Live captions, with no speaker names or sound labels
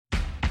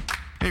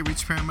Hey,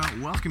 Reach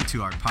Paramount, welcome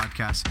to our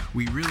podcast.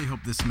 We really hope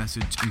this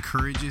message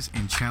encourages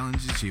and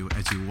challenges you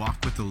as you walk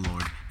with the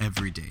Lord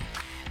every day.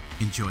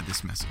 Enjoy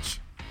this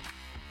message.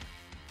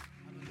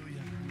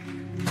 Hallelujah.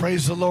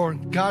 Praise the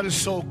Lord. God is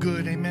so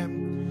good,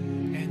 amen.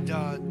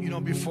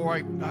 And, before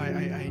I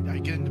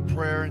get into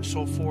prayer and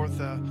so forth,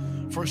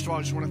 first of all,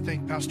 I just want to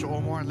thank Pastor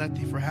Omar and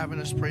Letty for having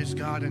us, praise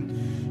God.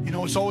 And,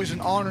 it's always an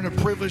honor and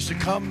a privilege to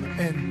come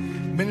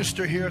and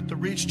minister here at the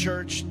Reach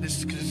Church.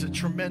 This is a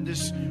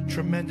tremendous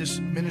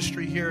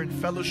ministry here and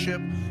fellowship.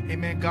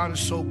 Amen. God is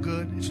so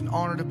good. It's an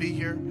honor to be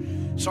here.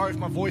 Sorry if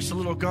my voice is a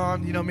little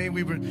gone. You know what I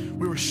mean?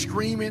 We were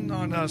screaming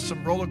on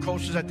some roller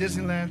coasters at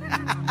Disneyland.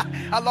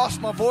 I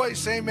lost my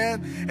voice,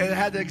 amen. And I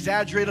had to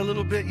exaggerate a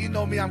little bit. You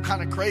know me, I'm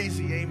kind of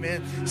crazy,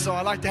 amen. So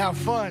I like to have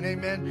fun,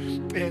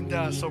 amen.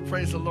 And so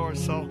praise the Lord.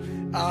 So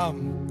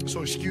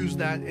excuse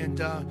that.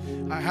 And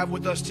I have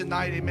with us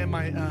tonight, amen,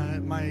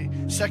 my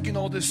second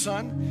oldest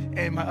son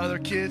and my other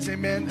kids,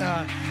 amen.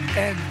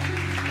 And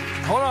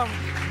hold on,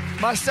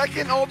 my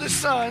second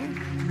oldest son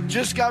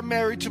just got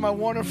married to my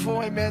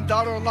wonderful, amen,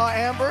 daughter-in-law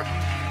Amber,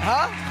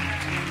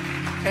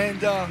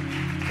 And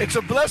it's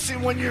a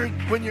blessing when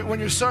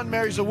your son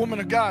marries a woman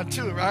of God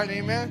too, right?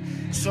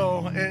 Amen.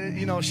 So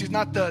she's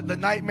not the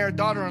nightmare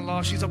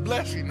daughter-in-law. She's a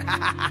blessing.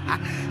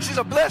 She's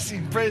a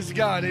blessing. Praise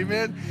God,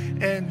 amen.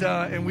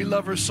 And we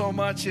love her so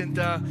much.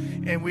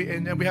 And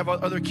we have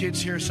other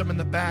kids here, some in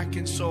the back.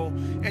 And so,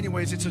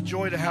 anyways, it's a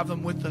joy to have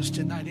them with us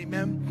tonight,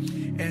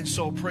 amen. And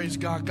so, praise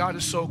God. God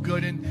is so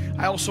good.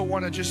 And I also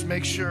want to just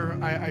make sure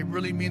I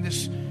really mean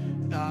this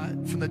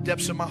from the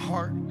depths of my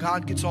heart.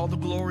 God gets all the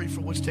glory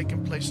for what's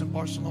taking place in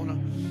Barcelona.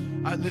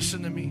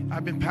 Listen to me.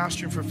 I've been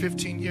pastoring for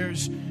 15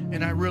 years,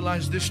 and I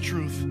realize this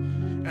truth.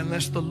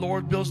 Unless the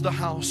Lord builds the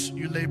house,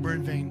 you labor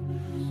in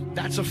vain.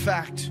 That's a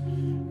fact.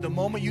 The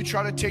moment you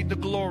try to take the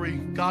glory,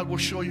 God will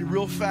show you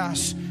real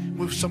fast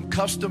with some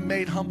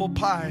custom-made humble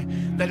pie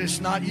that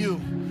it's not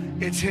you,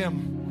 it's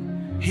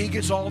Him. He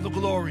gets all the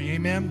glory,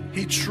 amen?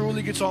 He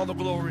truly gets all the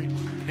glory,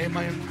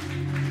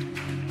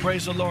 amen?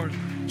 Praise the Lord.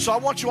 So I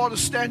want you all to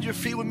stand your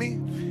feet with me,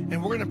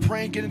 and we're going to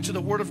pray and get into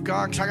the Word of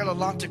God, because I got a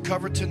lot to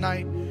cover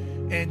tonight.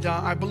 And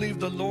I believe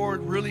the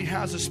Lord really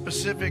has a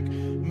specific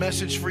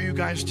message for you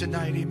guys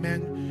tonight,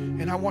 amen?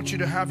 And I want you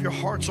to have your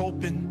hearts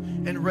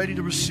open and ready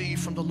to receive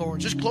from the Lord.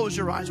 Just close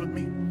your eyes with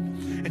me,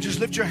 and just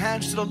lift your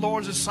hands to the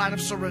Lord as a sign of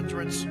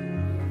surrenderance.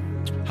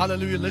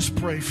 Hallelujah. Let's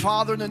pray.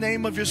 Father, in the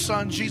name of your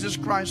Son, Jesus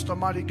Christ,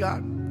 Almighty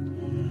God.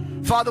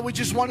 Father, we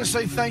just want to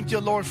say thank you,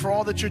 Lord, for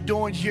all that you're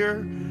doing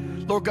here,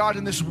 Lord God,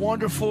 in this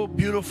wonderful,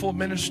 beautiful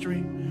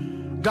ministry.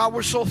 God,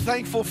 we're so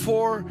thankful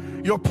for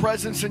your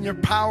presence and your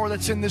power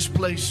that's in this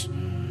place.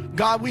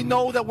 God, we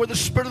know that where the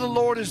Spirit of the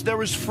Lord is,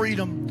 there is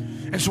freedom.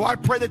 And so I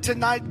pray that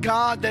tonight,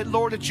 God, that,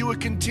 Lord, that you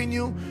would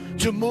continue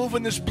to move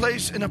in this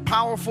place in a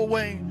powerful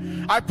way.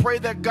 I pray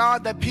that,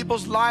 God, that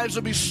people's lives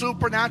will be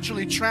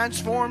supernaturally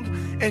transformed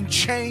and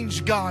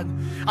changed, God.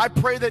 I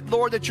pray that,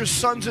 Lord, that your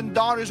sons and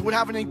daughters would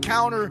have an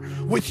encounter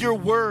with your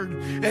word,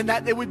 and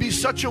that it would be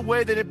such a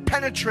way that it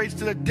penetrates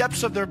to the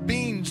depths of their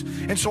beings.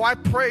 And so I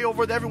pray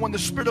over everyone the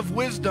spirit of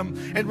wisdom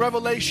and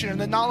revelation and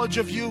the knowledge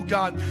of you,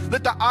 God.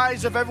 Let the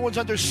eyes of everyone's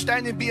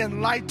understanding be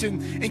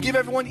enlightened, and give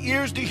everyone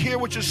ears to hear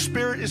what your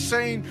Spirit is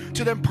saying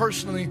to them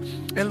personally.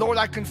 And Lord,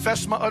 I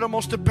confess my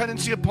uttermost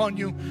dependency upon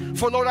you.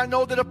 For Lord, I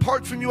know that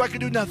apart from you I can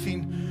do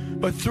nothing,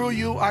 but through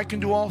you I can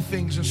do all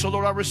things. And so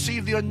Lord, I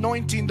receive the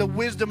anointing, the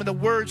wisdom, and the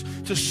words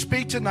to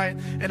speak tonight.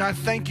 And I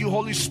thank you,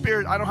 Holy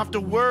Spirit. I don't have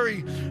to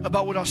worry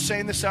about what I'll say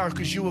in this hour,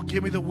 because you will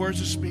give me the words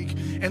to speak.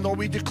 And Lord,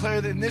 we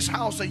declare that in this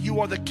house that you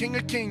are the King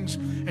of Kings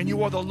and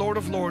you are the Lord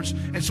of Lords.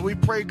 And so we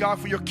pray, God,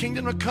 for your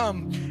kingdom to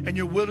come and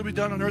your will to be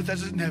done on earth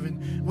as it is in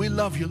heaven. We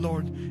love you,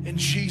 Lord, in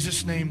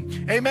Jesus'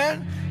 name.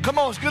 Amen. Come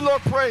on, let's give the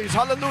Lord praise.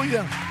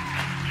 Hallelujah.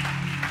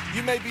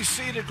 You may be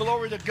seated.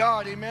 Glory to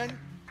God. Amen.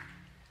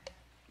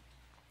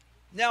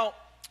 Now,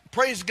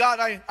 praise God.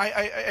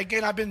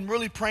 Again, I've been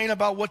really praying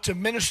about what to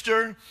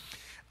minister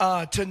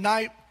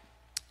tonight.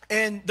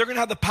 And they're going to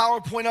have the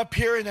PowerPoint up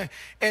here.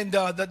 And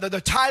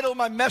the title of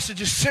my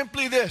message is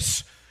simply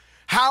this: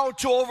 How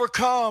to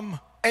Overcome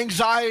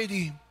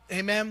Anxiety.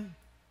 Amen.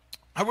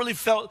 I really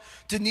felt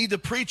the need to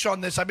preach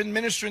on this. I've been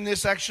ministering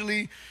this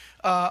actually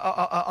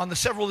on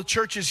several of the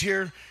churches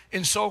here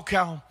in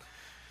SoCal.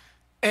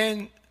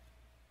 And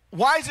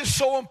why is it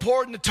so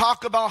important to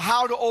talk about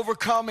how to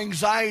overcome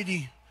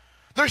anxiety?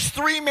 There's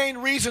three main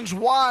reasons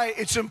why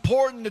it's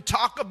important to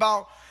talk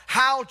about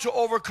how to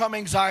overcome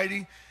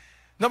anxiety.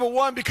 Number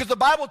one, because the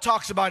Bible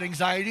talks about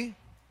anxiety.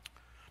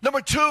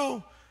 Number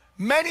two,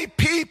 many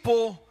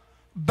people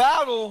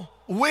battle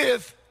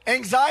with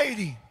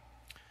anxiety.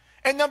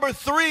 And number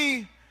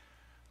three,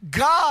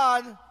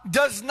 God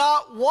does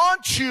not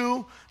want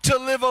you to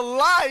live a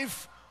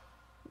life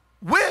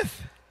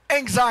with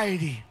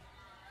anxiety.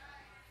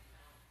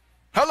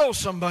 Hello,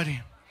 somebody.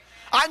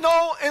 I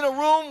know in a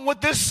room with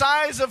this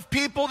size of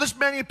people, this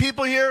many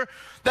people here,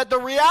 that the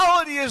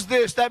reality is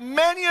this, that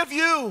many of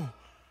you,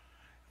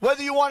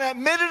 whether you want to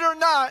admit it or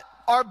not,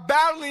 are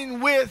battling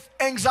with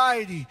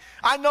anxiety.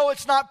 I know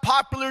it's not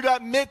popular to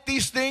admit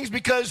these things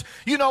because,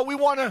 we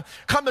want to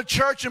come to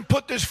church and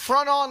put this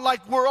front on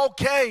like we're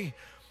okay.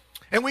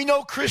 And we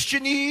know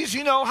Christianese,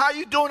 how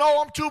you doing?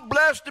 Oh, I'm too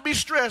blessed to be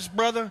stressed,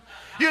 brother.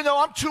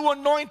 I'm too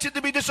anointed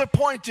to be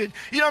disappointed.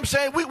 You know what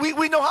I'm saying?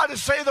 We know how to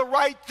say the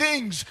right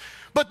things.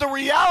 But the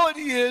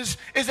reality is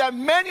that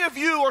many of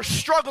you are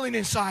struggling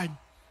inside.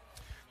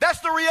 That's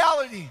the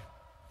reality.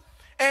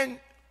 And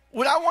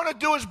what I want to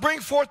do is bring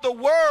forth the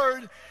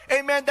word,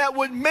 amen, that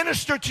would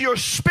minister to your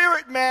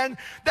spirit, man,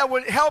 that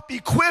would help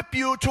equip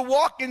you to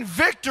walk in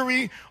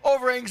victory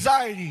over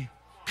anxiety.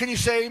 Can you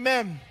say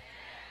amen?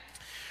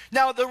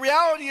 Now, the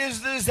reality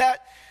is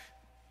that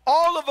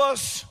all of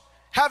us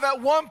have at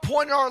one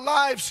point in our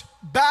lives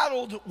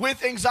battled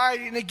with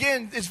anxiety. And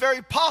again, it's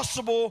very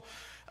possible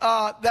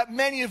that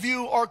many of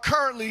you are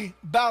currently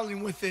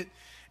battling with it.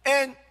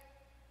 And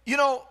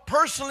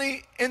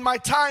personally, in my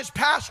times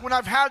past when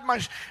I've had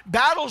my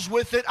battles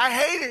with it, I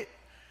hate it.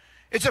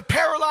 It's a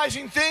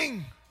paralyzing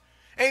thing.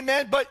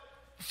 Amen. But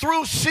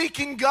through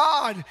seeking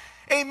God,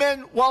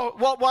 amen,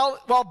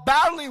 while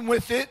battling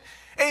with it,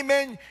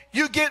 amen,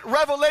 you get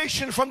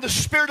revelation from the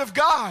Spirit of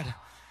God.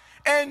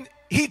 And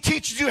He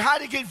teaches you how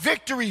to get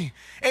victory.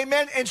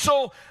 Amen. And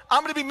so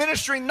I'm going to be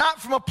ministering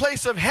not from a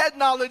place of head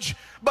knowledge,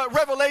 but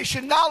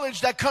revelation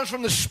knowledge that comes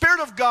from the Spirit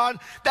of God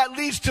that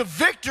leads to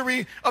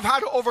victory of how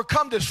to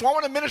overcome this. So I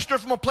want to minister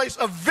from a place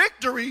of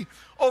victory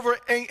over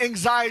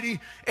anxiety.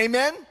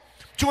 Amen.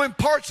 To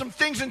impart some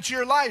things into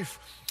your life.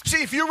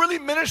 See, if you really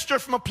minister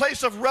from a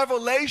place of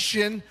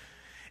revelation,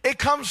 it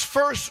comes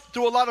first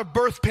through a lot of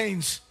birth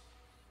pains.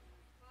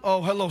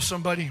 Oh, hello,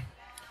 somebody.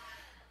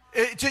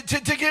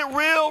 To get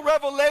real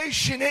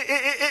revelation,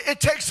 it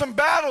takes some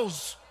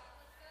battles.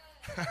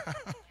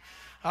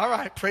 All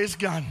right, praise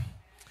God.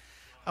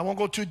 I won't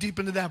go too deep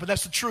into that, but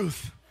that's the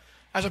truth.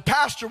 As a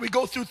pastor, we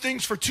go through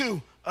things for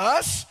two,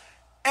 us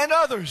and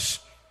others.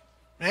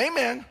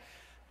 Amen.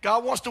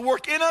 God wants to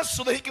work in us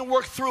so that He can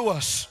work through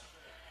us.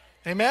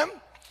 Amen.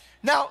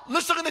 Now,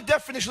 let's look at the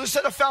definition. Let's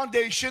set a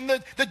foundation.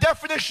 The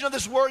definition of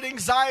this word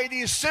anxiety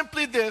is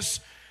simply this.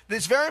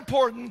 It's very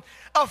important.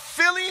 A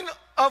feeling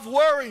of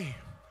worry,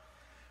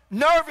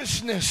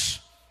 nervousness,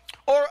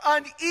 or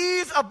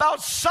unease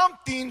about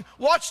something,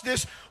 watch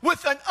this,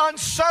 with an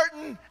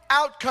uncertain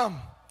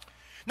outcome.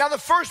 Now, the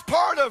first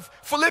part of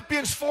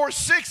Philippians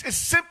 4:6, it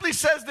simply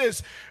says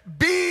this: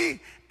 be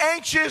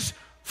anxious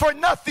for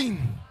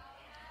nothing.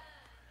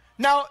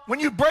 Now, when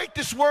you break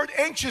this word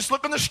anxious,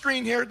 look on the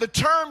screen here. The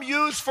term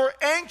used for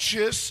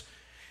anxious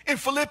in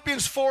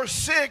Philippians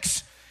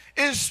 4:6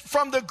 is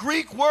from the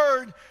Greek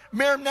word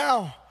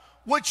merimnao,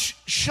 which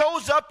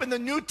shows up in the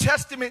New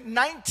Testament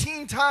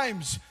 19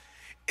 times.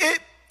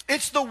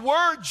 It's the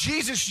word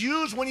Jesus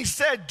used when He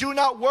said, do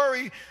not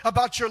worry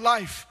about your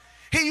life.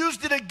 He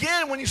used it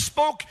again when He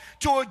spoke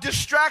to a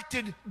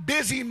distracted,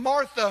 busy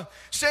Martha,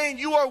 saying,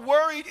 you are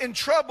worried and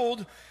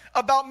troubled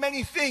about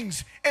many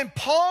things. And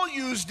Paul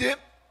used it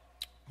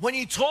when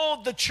he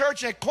told the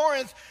church at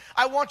Corinth,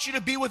 I want you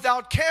to be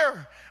without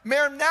care.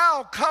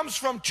 Merimnao comes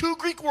from two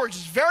Greek words.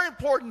 It's very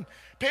important.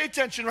 Pay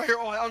attention right here.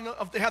 Oh, I don't know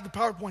if they have the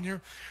PowerPoint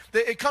here.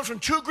 It comes from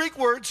two Greek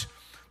words.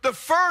 The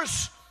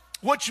first,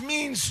 which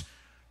means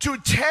to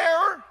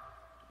tear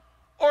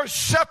or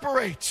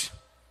separate.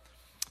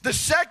 The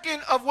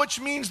second of which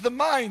means the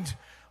mind.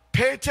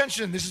 Pay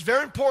attention. This is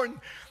very important.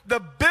 The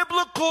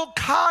biblical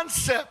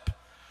concept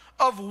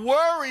of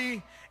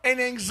worry and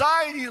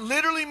anxiety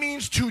literally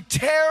means to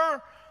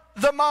tear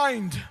the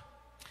mind.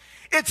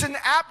 It's an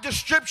apt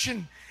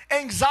description.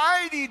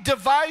 Anxiety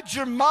divides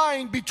your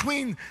mind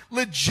between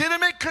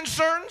legitimate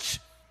concerns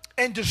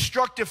and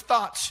destructive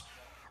thoughts,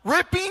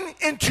 ripping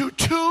into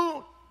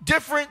two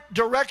different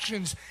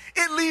directions.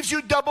 It leaves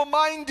you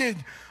double-minded,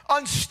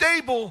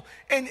 unstable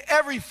in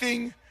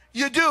everything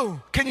you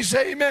do. Can you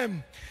say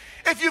amen?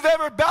 If you've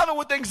ever battled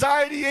with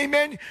anxiety,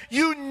 amen,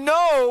 you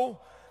know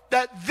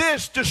that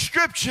this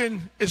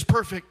description is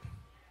perfect.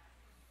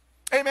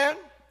 Amen?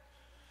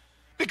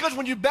 Because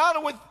when you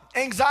battle with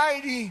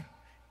anxiety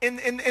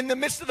in the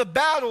midst of the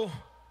battle,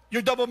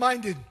 you're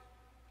double-minded.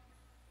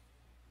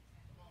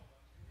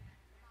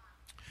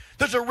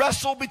 There's a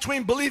wrestle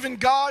between believing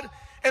God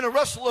and a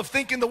wrestle of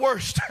thinking the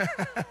worst.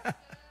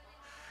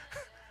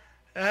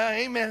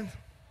 Amen.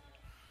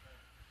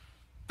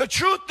 The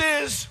truth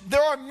is,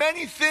 there are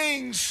many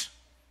things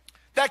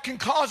that can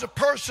cause a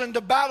person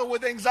to battle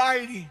with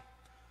anxiety.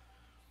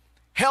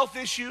 Health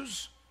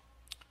issues,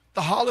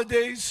 the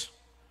holidays,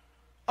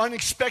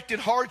 unexpected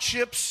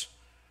hardships,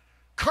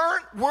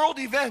 current world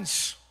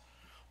events,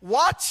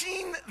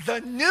 watching the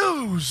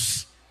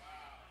news,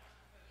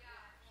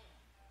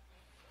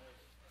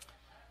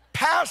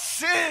 past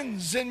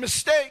sins and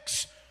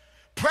mistakes,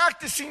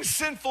 practicing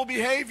sinful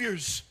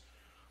behaviors,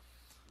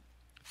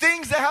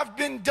 things that have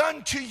been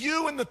done to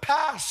you in the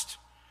past,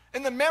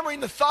 and the memory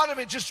and the thought of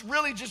it just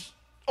really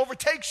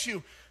overtakes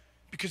you,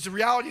 because the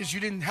reality is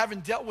you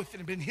haven't dealt with it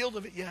and been healed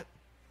of it yet.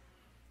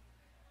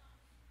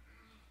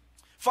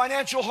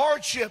 Financial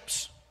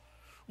hardships,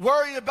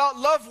 worry about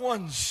loved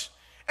ones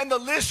And the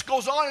list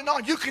goes on and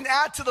on. You can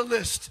add to the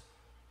list.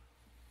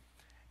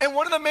 And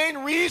one of the main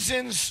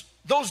reasons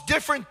those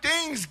different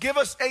things give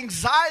us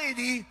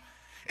anxiety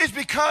is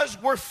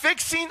because we're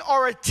fixing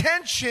our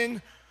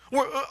attention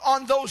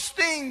on those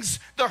things,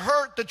 the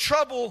hurt, the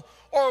trouble,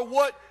 or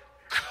what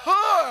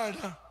could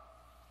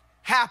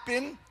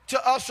happen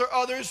to us or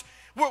others.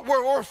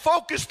 We're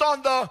focused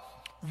on the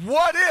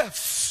what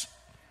ifs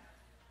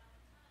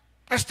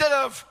instead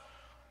of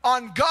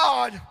on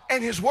God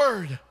and His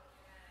Word.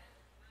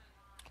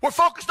 We're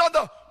focused on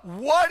the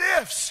what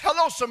ifs.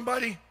 Hello,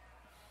 somebody.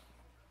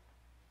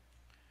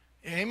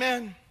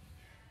 Amen.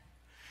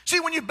 See,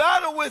 when you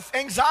battle with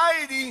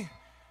anxiety,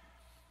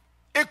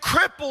 it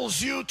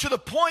cripples you to the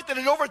point that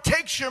it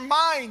overtakes your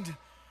mind,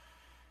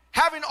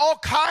 having all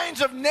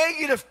kinds of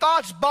negative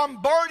thoughts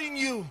bombarding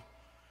you.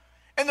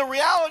 And the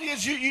reality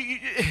is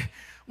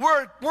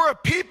we're a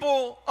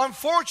people,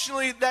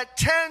 unfortunately, that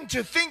tend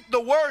to think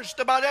the worst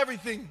about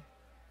everything.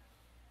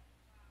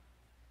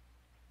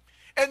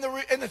 And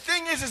the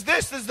thing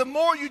is the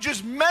more you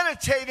just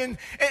meditate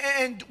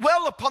and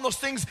dwell upon those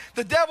things,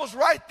 the devil's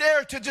right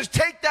there to just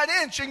take that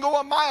inch and go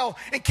a mile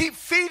and keep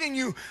feeding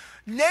you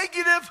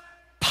negative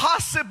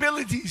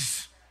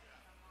possibilities.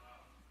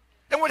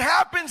 And what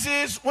happens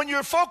is when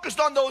you're focused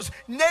on those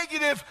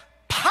negative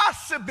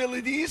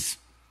possibilities,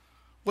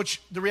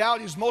 which the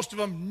reality is most of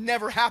them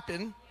never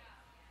happen,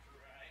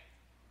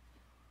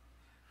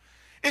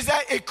 is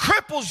that it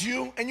cripples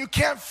you and you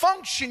can't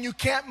function, you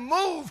can't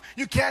move,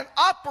 you can't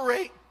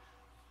operate,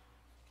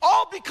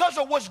 all because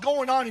of what's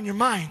going on in your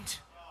mind.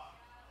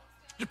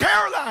 You're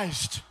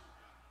paralyzed.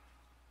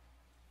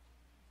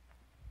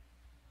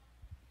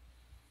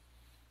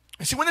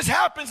 And see, when this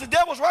happens, the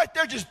devil's right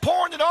there just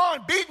pouring it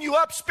on, beating you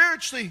up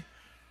spiritually.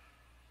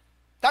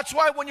 That's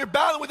why when you're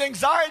battling with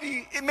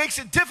anxiety, it makes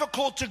it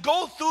difficult to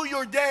go through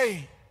your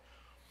day.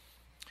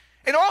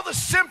 And all the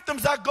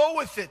symptoms that go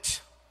with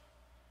it,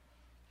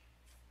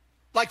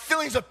 like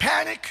feelings of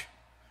panic,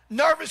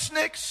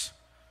 nervousness,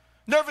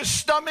 nervous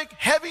stomach,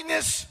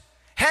 heaviness,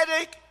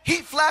 headache,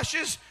 heat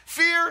flashes,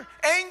 fear,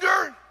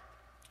 anger,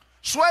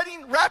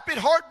 sweating, rapid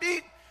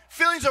heartbeat,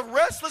 feelings of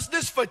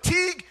restlessness,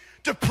 fatigue,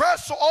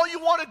 depressed, so all you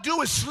want to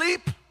do is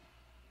sleep,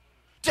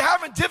 to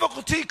having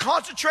difficulty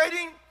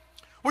concentrating,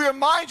 where your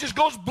mind just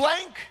goes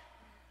blank.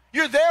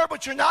 You're there,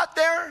 but you're not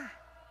there.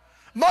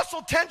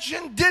 Muscle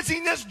tension,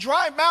 dizziness,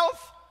 dry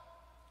mouth,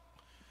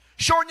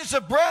 shortness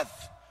of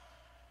breath,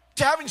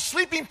 to having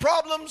sleeping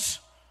problems,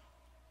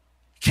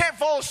 can't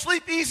fall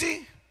asleep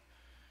easy,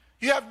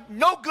 you have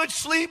no good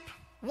sleep.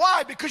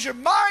 Why? Because your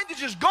mind is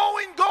just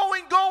going.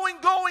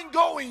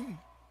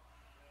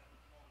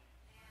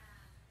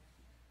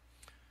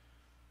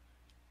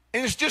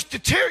 And it's just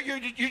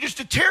you're just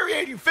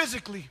deteriorating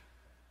physically.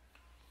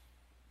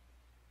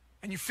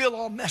 And you feel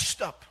all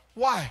messed up.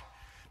 Why?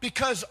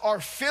 Because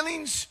our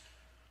feelings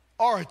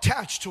are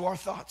attached to our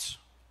thoughts.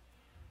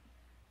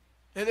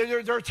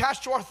 They're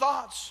attached to our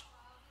thoughts.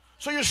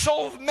 So you're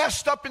so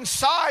messed up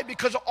inside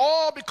because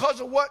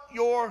of what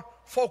you're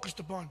focused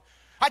upon.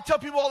 I tell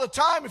people all the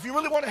time, if you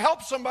really want to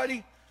help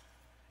somebody,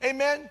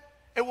 amen,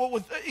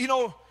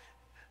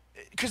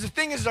 because the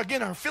thing is,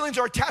 again, our feelings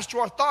are attached to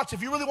our thoughts.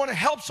 If you really want to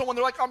help someone,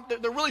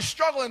 they're really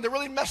struggling, they're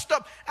really messed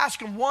up, ask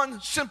them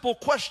one simple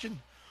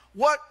question.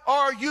 What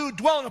are you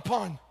dwelling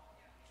upon?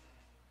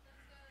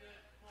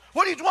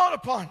 What are you dwelling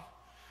upon?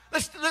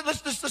 Let's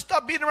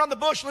stop beating around the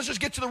bush and let's just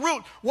get to the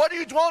root. What are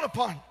you dwelling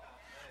upon?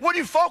 What are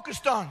you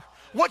focused on?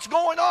 What's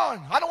going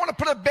on? I don't want to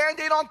put a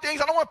Band-Aid on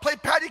things. I don't want to play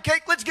patty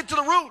cake. Let's get to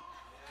the root.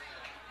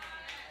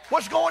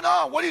 What's going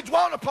on? What are you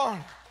dwelling upon?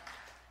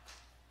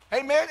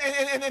 Amen.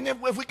 And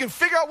if we can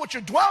figure out what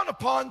you're dwelling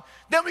upon,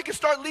 then we can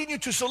start leading you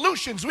to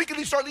solutions. We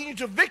can start leading you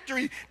to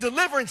victory,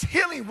 deliverance,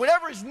 healing,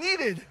 whatever is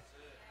needed.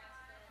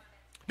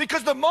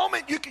 Because the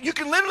moment you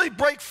can literally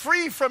break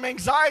free from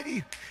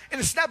anxiety in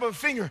a snap of a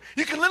finger.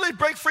 You can literally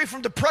break free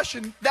from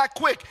depression that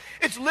quick.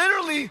 It's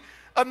literally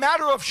a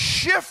matter of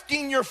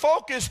shifting your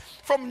focus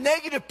from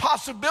negative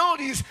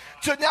possibilities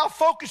to now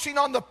focusing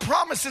on the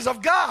promises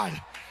of God.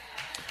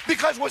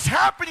 Because what's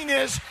happening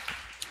is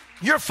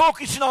you're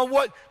focusing on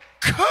what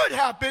could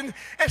happen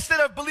instead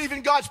of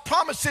believing God's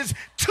promises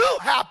to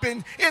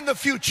happen in the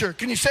future.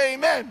 Can you say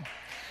amen?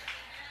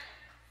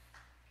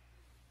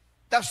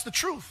 That's the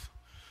truth.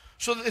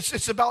 So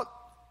it's about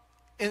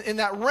in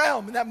that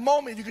realm, in that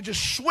moment, you can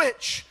just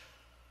switch.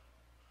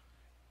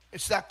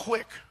 It's that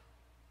quick.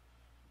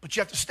 But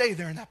you have to stay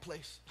there in that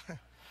place.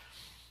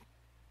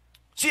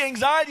 See,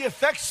 anxiety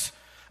affects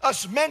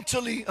us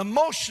mentally,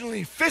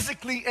 emotionally,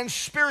 physically, and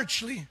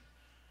spiritually.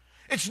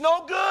 It's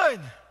no good.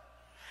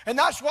 And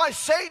that's why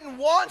Satan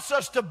wants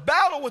us to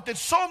battle with it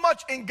so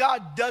much, and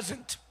God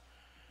doesn't.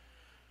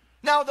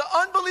 Now, the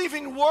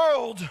unbelieving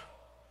world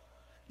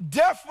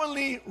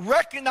definitely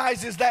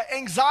recognizes that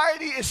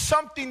anxiety is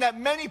something that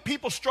many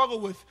people struggle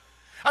with.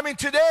 I mean,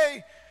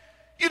 today,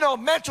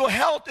 mental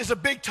health is a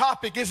big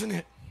topic, isn't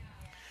it?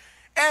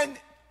 And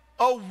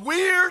a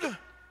weird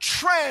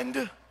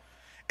trend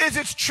is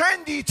it's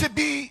trendy to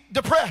be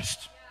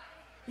depressed.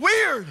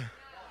 Weird.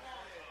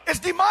 It's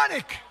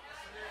demonic.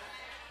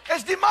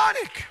 It's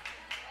demonic.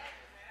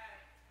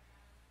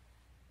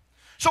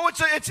 So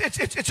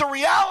it's a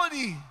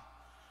reality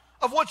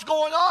of what's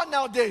going on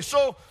nowadays.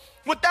 So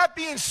with that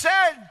being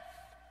said,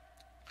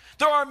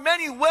 there are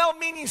many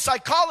well-meaning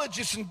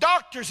psychologists and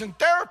doctors and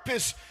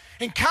therapists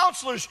and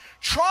counselors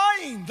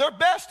trying their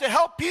best to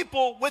help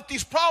people with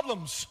these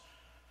problems.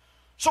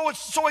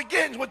 So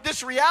again, with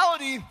this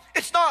reality,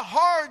 it's not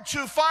hard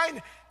to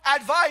find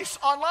advice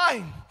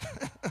online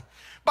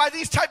by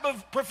these type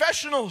of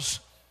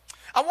professionals.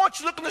 I want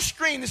you to look on the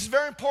screen. This is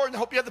very important. I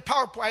hope you have the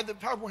PowerPoint. I have the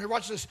PowerPoint here.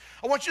 Watch this.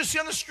 I want you to see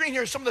on the screen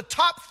here some of the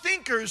top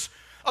thinkers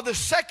of the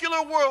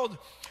secular world.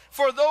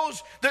 For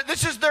those,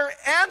 this is their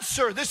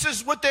answer. This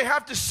is what they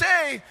have to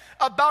say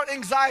about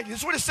anxiety. This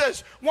is what it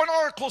says. One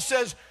article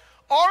says,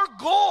 our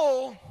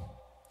goal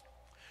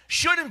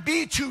shouldn't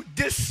be to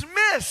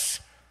dismiss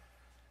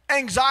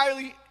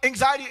anxiety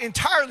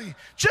entirely,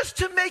 just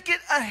to make it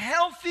a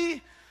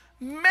healthy,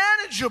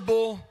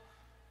 manageable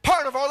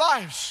part of our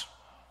lives.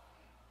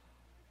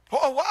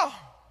 Oh, wow.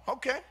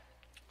 Okay.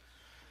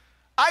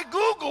 I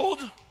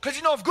Googled, because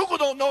you know, if Google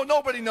don't know,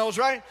 nobody knows,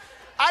 right?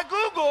 I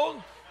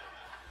Googled,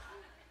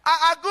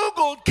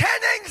 can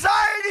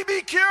anxiety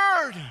be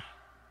cured?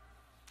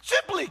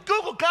 Simply,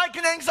 Google,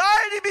 can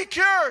anxiety be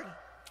cured?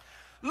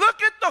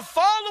 Look at the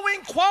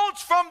following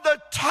quotes from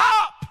the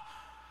top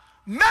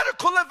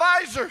medical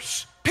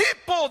advisors,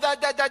 people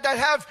that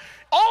have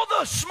all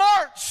the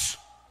smarts.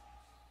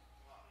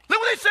 Look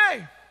what they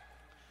say.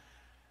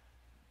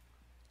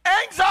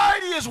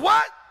 Anxiety is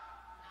what?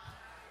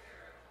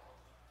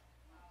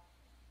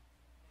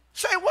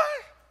 Say what?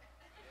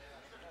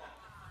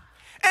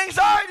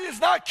 Anxiety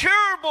is not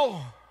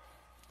curable.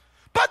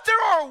 But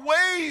there are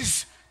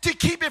ways to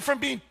keep it from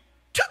being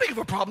too big of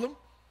a problem.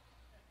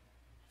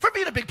 From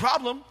being a big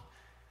problem.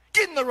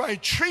 Getting the right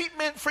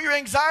treatment for your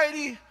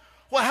anxiety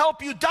will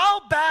help you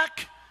dial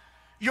back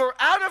your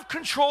out of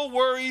control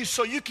worries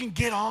so you can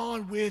get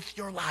on with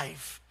your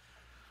life.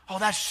 Oh,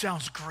 that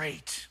sounds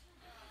great.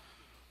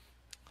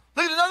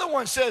 Look at another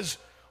one. Says,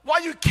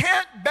 while you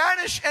can't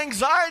banish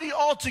anxiety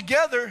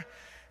altogether,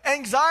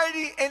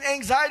 anxiety and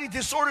anxiety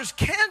disorders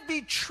can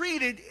be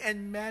treated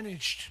and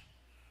managed.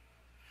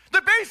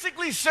 They're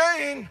basically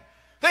saying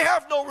they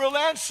have no real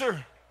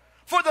answer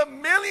for the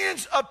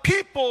millions of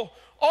people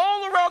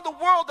all around the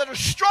world that are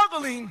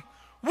struggling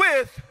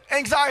with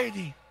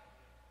anxiety.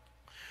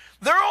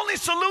 Their only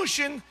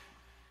solution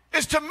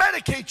is to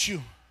medicate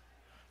you,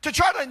 to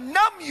try to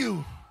numb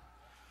you,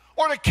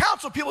 or to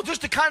counsel people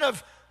just to kind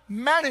of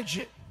manage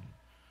it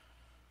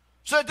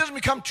so that it doesn't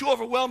become too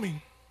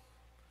overwhelming.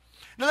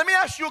 Now let me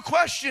ask you a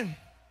question.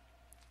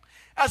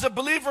 As a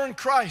believer in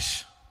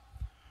Christ,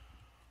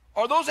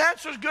 are those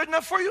answers good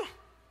enough for you?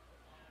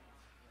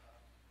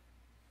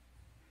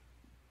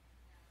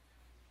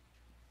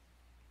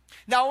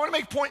 Now I want to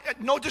make a point,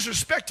 no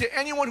disrespect to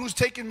anyone who's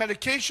taking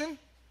medication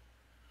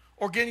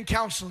or getting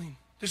counseling.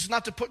 This is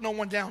not to put no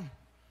one down.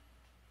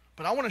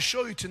 But I want to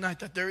show you tonight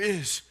that there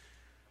is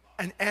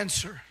an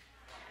answer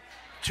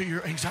to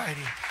your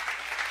anxiety.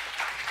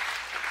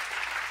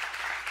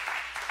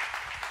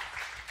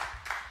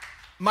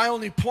 My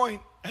only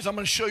point, as I'm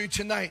going to show you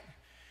tonight,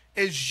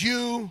 is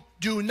you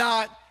do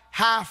not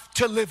have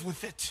to live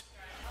with it.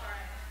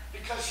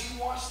 Because he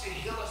wants to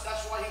heal us.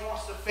 That's why he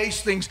wants to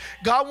face things.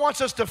 God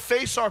wants us to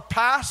face our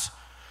past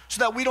so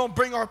that we don't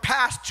bring our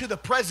past to the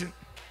present.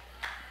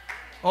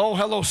 Oh,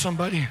 hello,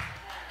 somebody.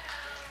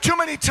 Too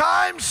many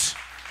times,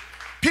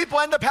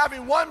 people end up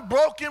having one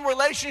broken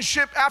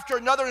relationship after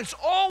another, and it's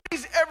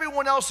always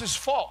everyone else's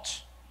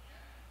fault.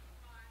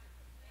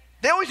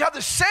 They always have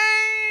the same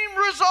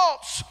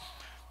results,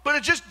 but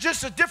it's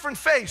just a different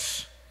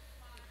face.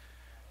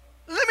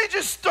 Let me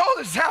just throw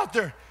this out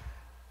there.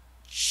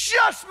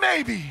 Just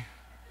maybe,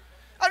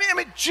 I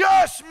mean,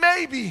 just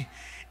maybe,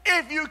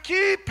 if you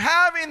keep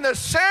having the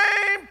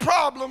same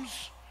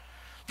problems,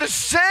 the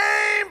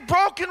same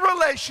broken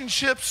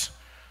relationships,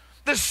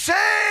 the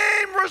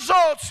same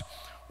results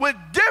with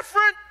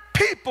different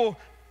people,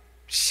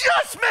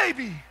 just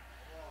maybe,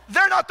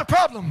 they're not the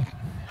problem.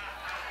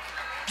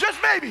 Just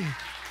maybe.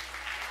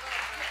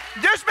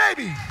 Just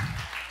maybe.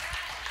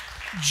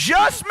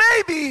 Just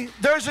maybe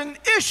there's an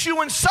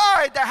issue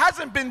inside that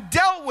hasn't been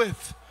dealt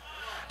with.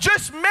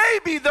 Just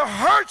maybe the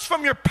hurts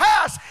from your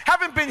past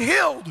haven't been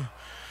healed.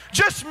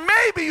 Just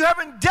maybe you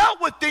haven't dealt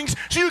with things,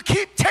 so you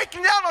keep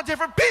taking it out on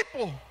different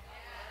people.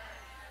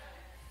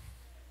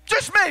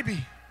 Just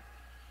maybe.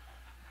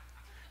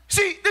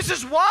 See, this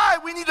is why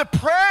we need to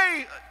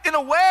pray in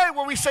a way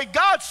where we say,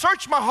 God,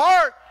 search my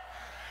heart.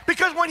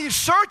 Because when he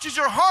searches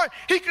your heart,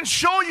 he can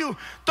show you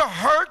the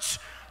hurts,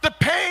 the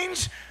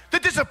pains, the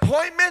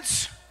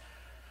disappointments,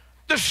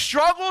 the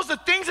struggles, the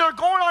things that are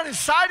going on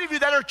inside of you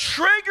that are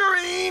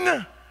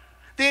triggering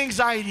the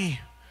anxiety,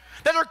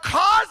 that are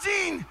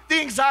causing the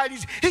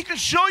anxieties. He can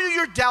show you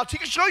your doubts. He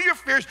can show you your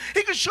fears.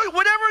 He can show you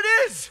whatever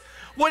it is.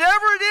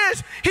 Whatever it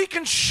is, he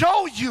can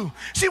show you.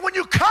 See, when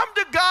you come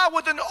to God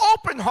with an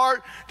open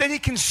heart, then he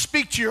can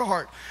speak to your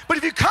heart. But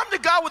if you come to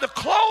God with a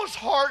closed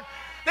heart,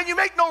 then you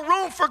make no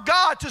room for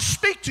God to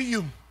speak to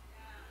you.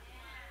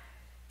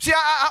 See,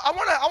 I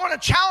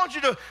want to challenge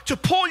you to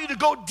pull you to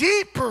go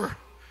deeper,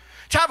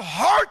 to have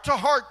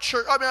heart-to-heart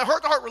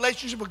heart-to-heart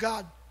relationship with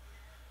God.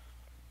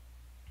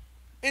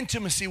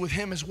 Intimacy with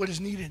him is what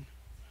is needed.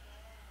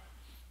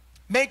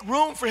 Make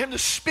room for him to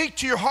speak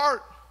to your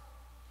heart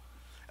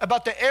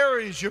about the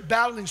areas you're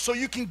battling so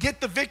you can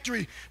get the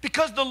victory.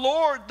 Because the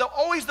Lord,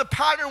 always the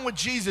pattern with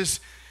Jesus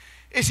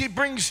is he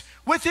brings,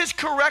 with his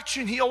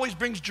correction, he always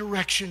brings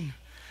direction.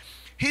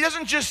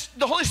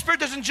 The Holy Spirit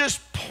doesn't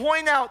just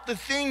point out the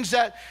things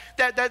that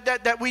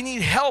we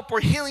need help or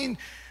healing,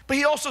 but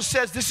he also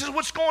says, this is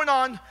what's going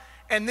on,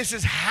 and this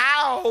is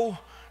how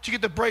to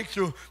get the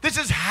breakthrough. This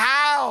is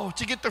how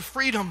to get the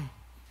freedom.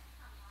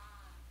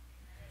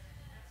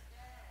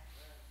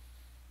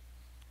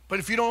 But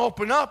if you don't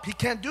open up, he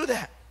can't do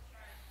that.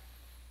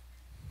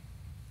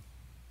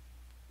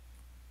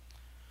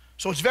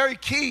 So it's very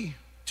key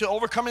to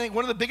overcoming it.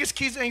 One of the biggest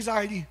keys to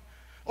anxiety,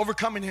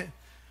 overcoming it,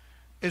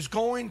 is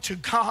going to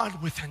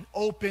God with an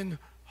open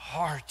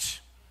heart.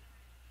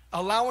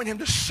 Allowing him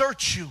to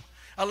search you.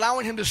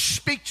 Allowing him to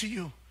speak to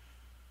you.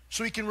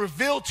 So he can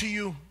reveal to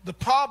you the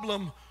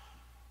problem.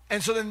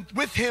 And so then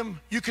with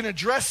him, you can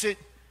address it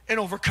and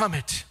overcome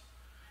it.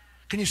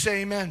 Can you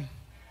say amen?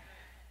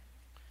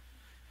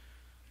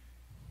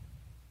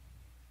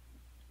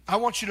 I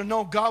want you to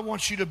know God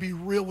wants you to be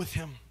real with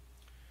him.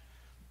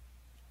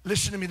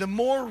 Listen to me. The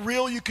more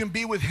real you can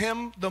be with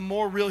him, the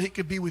more real he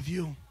could be with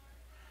you.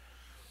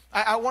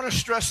 I want to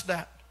stress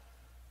that.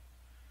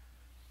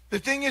 The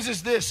thing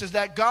is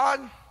that God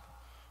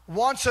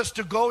wants us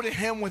to go to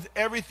him with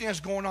everything that's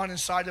going on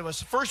inside of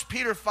us. 1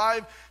 Peter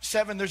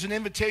 5:7, there's an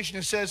invitation.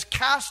 It says,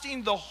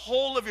 casting the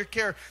whole of your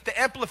care.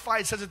 The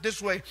Amplified says it this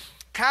way.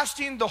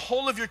 Casting the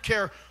whole of your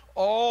care,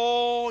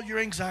 all your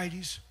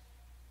anxieties,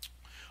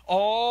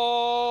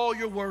 all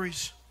your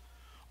worries,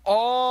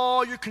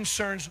 all your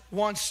concerns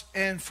once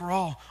and for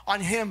all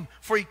on him,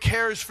 for he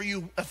cares for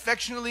you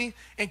affectionately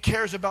and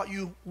cares about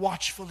you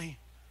watchfully.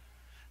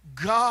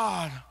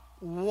 God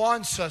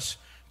wants us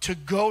to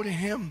go to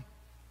him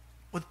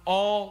with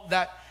all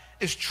that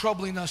is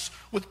troubling us,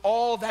 with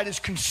all that is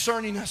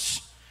concerning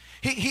us.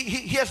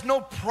 He has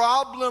no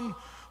problem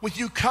with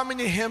you coming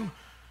to him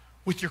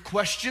with your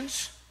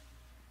questions.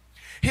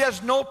 He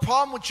has no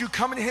problem with you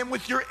coming to him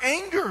with your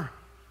anger,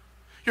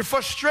 your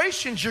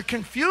frustrations, your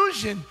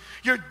confusion,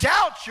 your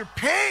doubts, your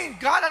pain.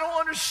 God, I don't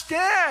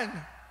understand.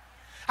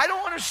 I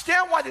don't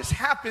understand why this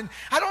happened.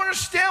 I don't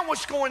understand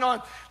what's going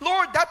on.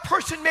 Lord, that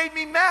person made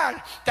me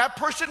mad. That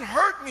person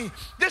hurt me.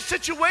 This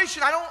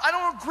situation, I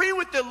don't agree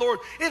with it, Lord.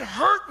 It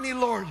hurt me,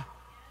 Lord.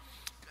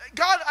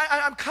 God,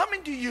 I'm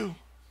coming to you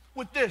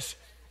with this.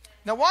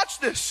 Now watch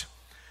this.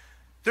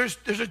 There's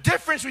a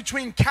difference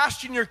between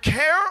casting your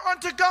care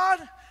onto God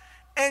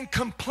and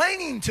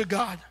complaining to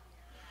God.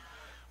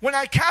 When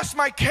I cast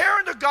my care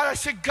into God, I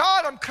say,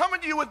 God, I'm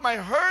coming to you with my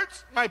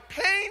hurts, my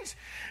pains,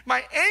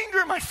 my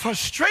anger, my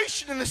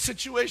frustration in this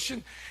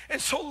situation. And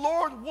so,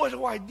 Lord, what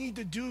do I need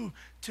to do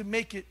to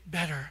make it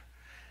better?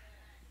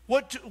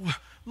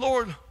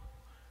 Lord,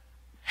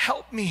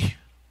 help me.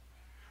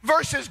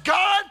 Versus,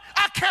 God,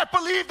 I can't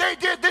believe they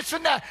did this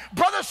and that.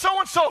 Brother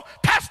so-and-so,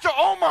 Pastor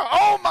Omar,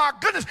 oh my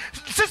goodness.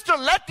 Sister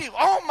Letty,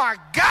 oh my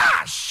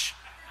gosh.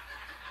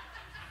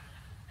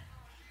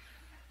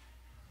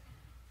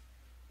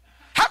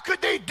 How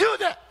could they do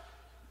that?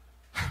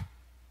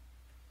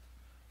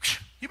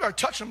 You better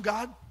touch them,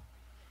 God.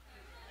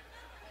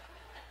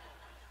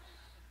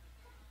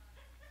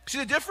 See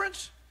the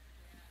difference?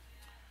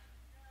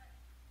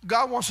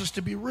 God wants us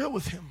to be real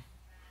with him,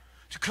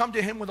 to come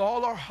to him with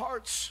all our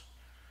hearts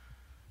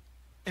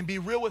and be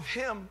real with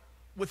him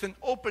with an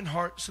open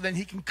heart so then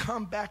he can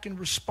come back in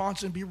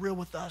response and be real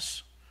with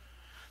us.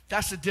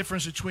 That's the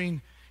difference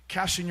between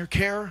casting your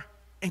care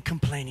and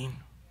complaining.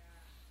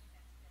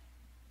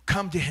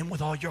 Come to him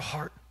with all your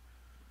heart.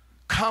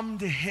 Come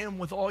to him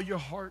with all your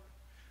heart.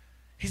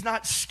 He's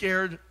not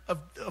scared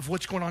of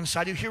what's going on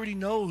inside you. He already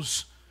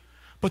knows.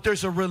 But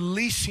there's a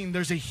releasing,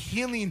 there's a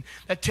healing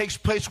that takes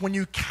place when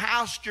you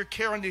cast your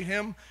care unto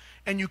him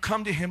and you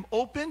come to him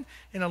open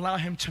and allow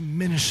him to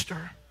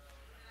minister.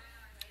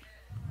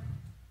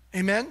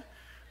 Amen?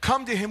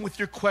 Come to him with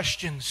your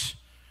questions.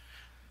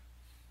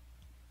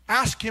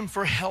 Ask him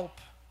for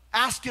help.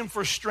 Ask him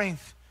for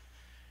strength.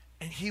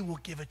 And he will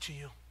give it to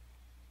you.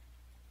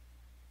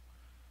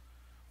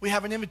 We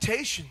have an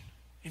invitation.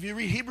 If you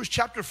read Hebrews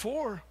chapter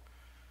 4,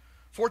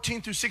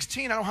 14 through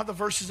 16, I don't have the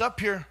verses up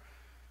here,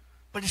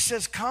 but it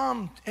says,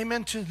 come,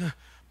 amen,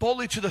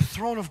 boldly to the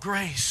throne of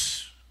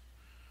grace.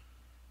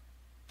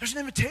 There's an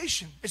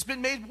invitation. It's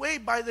been made way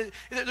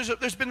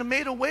there's been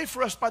made a way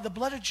for us by the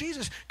blood of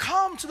Jesus.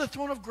 Come to the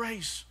throne of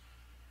grace,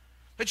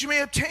 that you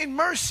may obtain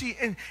mercy,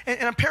 and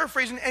I'm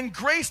paraphrasing, and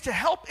grace to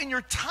help in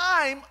your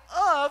time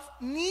of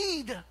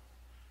need.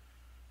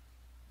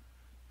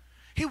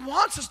 He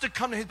wants us to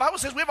come to him. The Bible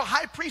says we have a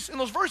high priest in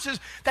those verses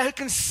that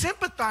can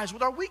sympathize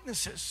with our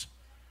weaknesses.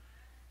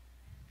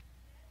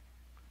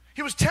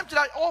 He was tempted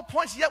at all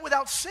points, yet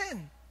without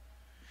sin.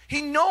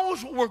 He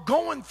knows what we're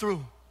going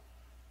through.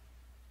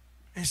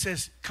 And he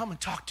says, come and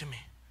talk to me.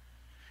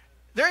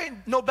 there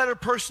ain't no better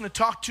person to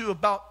talk to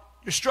about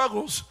your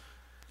struggles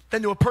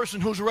than to a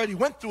person who's already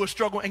went through a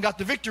struggle and got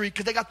the victory,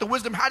 because they got the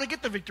wisdom how to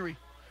get the victory.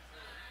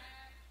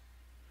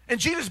 And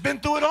Jesus been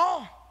through it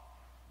all.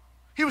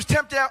 He was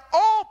tempted at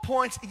all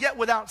points, yet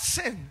without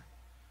sin.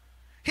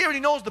 He already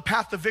knows the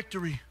path to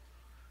victory.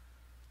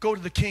 Go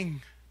to the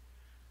King,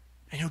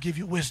 and he'll give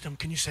you wisdom.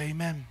 Can you say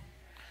amen?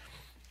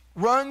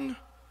 Run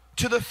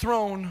to the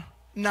throne,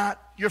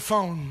 not your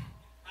phone.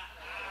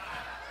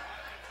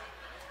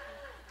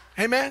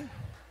 Amen?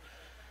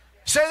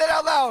 Say that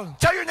out loud.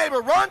 Tell your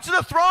neighbor, run to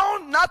the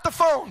throne, not the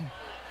phone.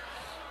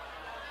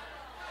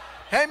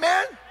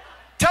 Amen?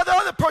 Tell the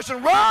other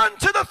person, run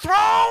to the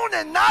throne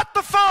and not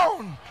the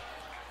phone.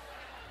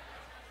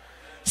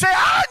 Say,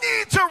 I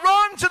need to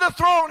run to the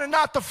throne and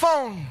not the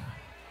phone.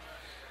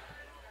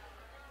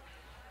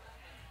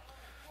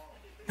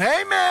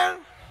 Amen.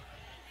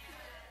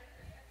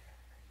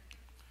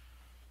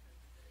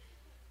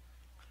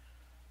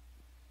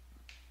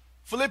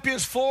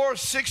 Philippians 4,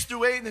 6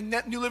 through 8 in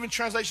the New Living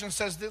Translation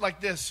says like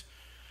this.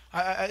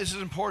 This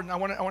is important.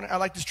 I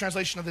like this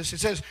translation of this. It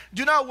says,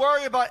 do not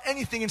worry about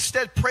anything.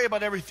 Instead, pray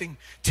about everything.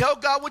 Tell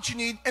God what you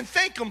need and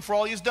thank him for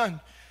all he's done.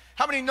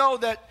 How many know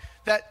that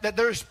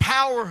there's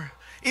power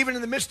even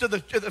in the midst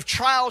of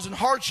trials and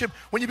hardship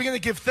when you begin to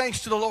give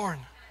thanks to the Lord?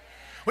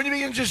 When you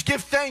begin to just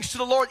give thanks to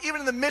the Lord,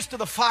 even in the midst of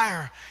the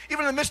fire,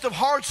 even in the midst of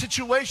hard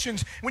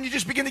situations, when you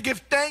just begin to give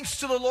thanks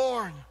to the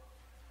Lord,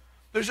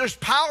 there's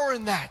power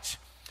in that.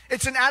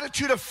 It's an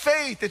attitude of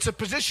faith. It's a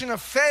position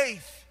of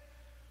faith.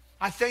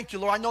 I thank you,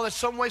 Lord. I know that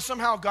some way,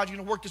 somehow, God, you're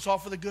going to work this all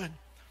for the good.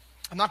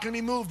 I'm not going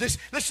to be moved.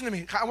 Listen to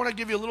me. I want to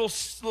give you a little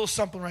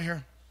something right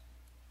here.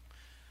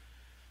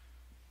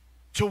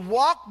 To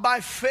walk by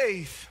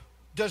faith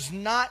does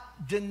not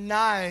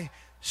deny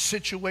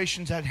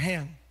situations at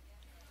hand.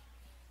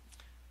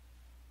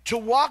 To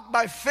walk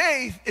by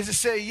faith is to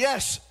say,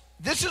 yes,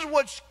 this is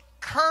what's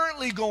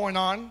currently going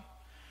on,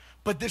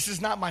 but this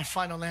is not my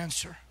final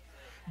answer.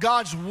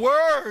 God's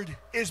word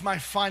is my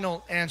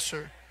final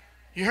answer.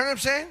 You hear what I'm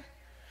saying?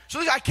 So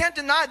I can't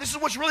deny this is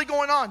what's really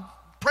going on.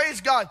 Praise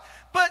God.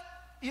 But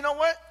you know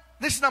what?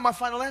 This is not my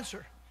final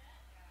answer.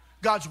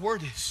 God's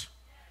word is.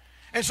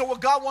 And so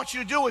what God wants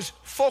you to do is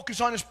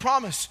focus on his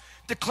promise.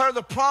 Declare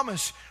the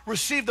promise.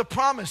 Receive the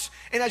promise.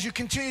 And as you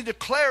continue to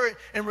declare it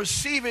and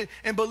receive it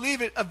and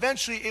believe it,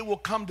 eventually it will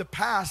come to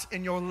pass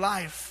in your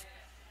life.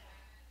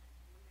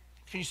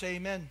 Can you say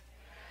amen?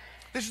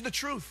 This is the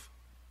truth.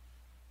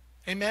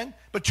 Amen?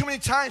 But too many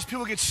times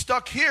people get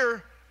stuck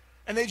here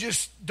and they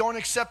just don't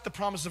accept the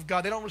promise of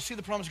God. They don't receive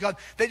the promise of God.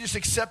 They just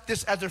accept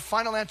this as their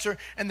final answer,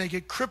 and they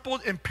get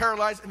crippled and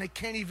paralyzed and they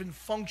can't even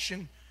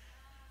function.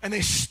 And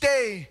they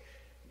stay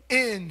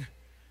in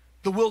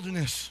the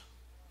wilderness.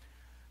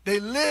 They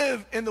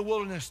live in the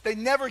wilderness. They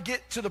never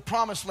get to the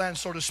promised land,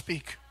 so to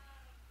speak.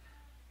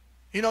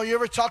 You know, you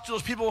ever talk to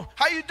those people,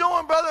 how you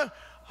doing, brother?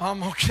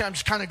 Okay, I'm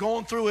just kind of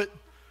going through it.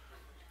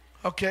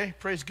 Okay,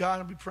 praise God.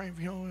 I'll be praying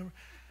for you. Whatever.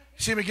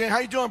 See him again, how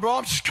you doing, bro?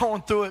 I'm just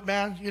going through it,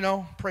 man. You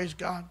know, praise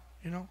God,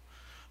 you know.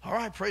 All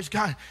right, praise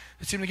God.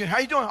 See him again, how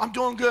you doing? I'm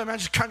doing good, man.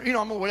 Just kind of, you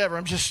know, I'm whatever.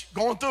 I'm just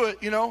going through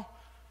it, you know.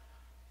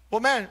 Well,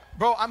 man,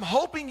 bro, I'm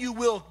hoping you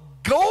will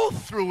go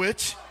through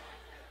it,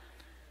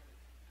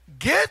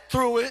 get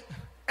through it,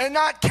 and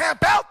not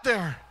camp out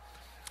there.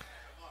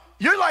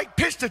 You're like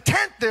pitched a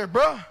tent there,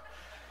 bro.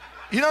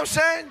 You know what I'm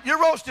saying? You're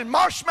roasting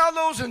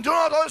marshmallows and doing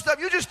all that other stuff.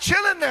 You're just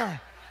chilling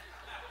there.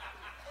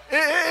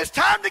 It's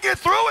time to get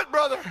through it,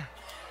 brother.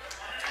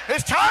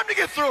 It's time to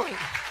get through it.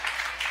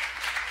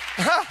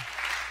 I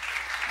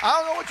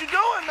don't know what you're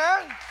doing,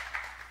 man.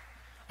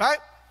 Right?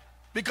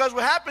 Because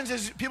what happens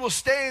is people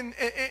stay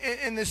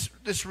in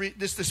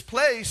this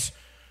place,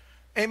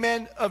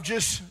 amen, of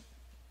just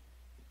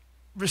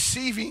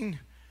receiving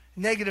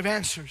negative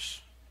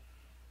answers.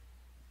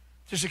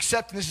 Just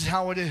accepting this is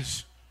how it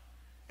is.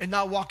 And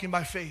not walking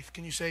by faith.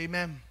 Can you say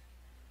amen?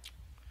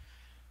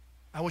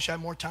 I wish I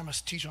had more time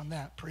to teach on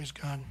that. Praise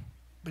God.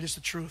 But it's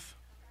the truth.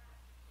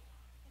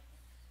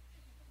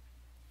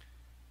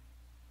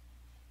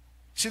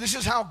 See, this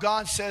is how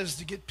God says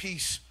to get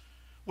peace,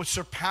 which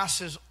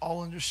surpasses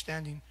all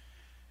understanding,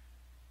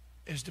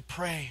 is to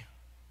pray.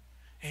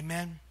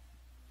 Amen.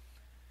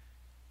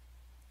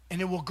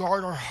 And it will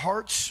guard our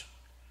hearts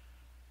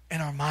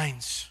and our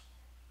minds.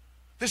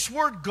 This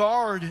word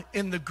guard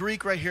in the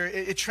Greek right here,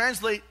 it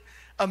translates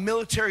a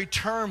military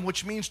term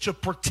which means to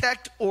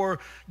protect or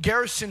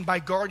garrison by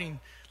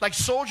guarding. Like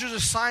soldiers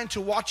assigned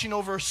to watching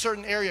over a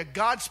certain area.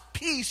 God's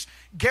peace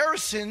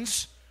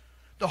garrisons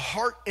the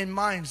heart and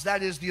minds.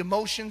 That is the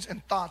emotions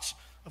and thoughts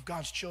of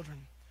God's children.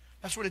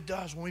 That's what it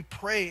does. When we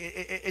pray,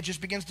 it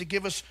just begins to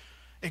give us,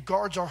 it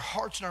guards our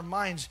hearts and our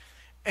minds.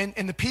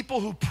 And the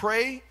people who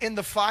pray in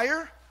the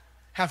fire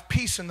have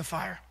peace in the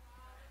fire.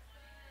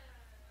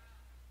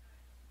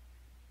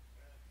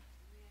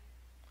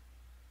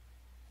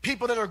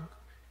 People that are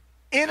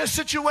in a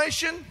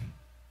situation,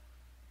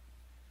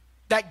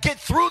 that get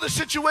through the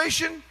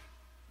situation,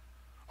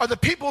 are the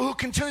people who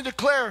continue to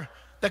declare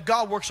that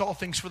God works all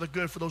things for the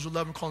good for those who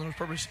love and call him his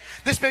purpose.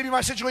 This may be my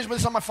situation, but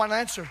this is not my final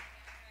answer.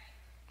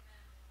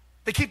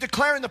 They keep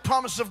declaring the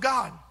promises of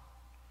God.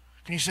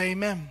 Can you say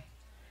amen?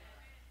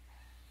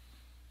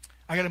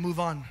 I got to move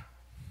on.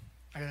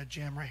 I got to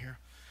jam right here.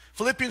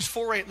 Philippians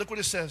 4:8, look what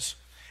it says.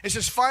 It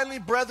says, finally,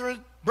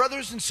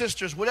 brothers and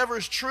sisters, whatever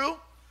is true,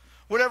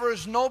 whatever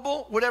is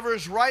noble, whatever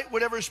is right,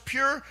 whatever is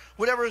pure,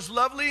 whatever is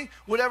lovely,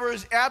 whatever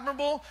is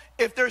admirable,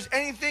 if there's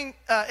anything,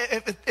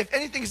 if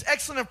anything is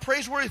excellent and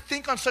praiseworthy,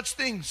 think on such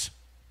things.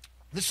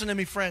 Listen to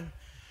me, friend.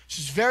 This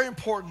is very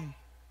important.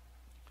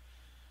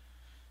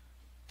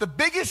 The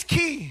biggest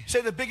key,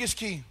 say the biggest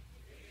key,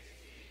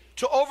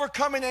 to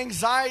overcoming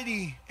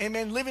anxiety,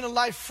 amen, living a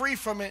life free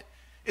from it,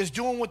 is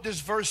doing what this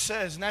verse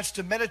says, and that's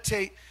to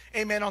meditate,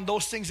 amen, on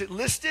those things it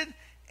listed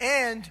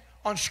and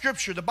on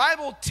Scripture. The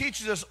Bible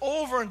teaches us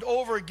over and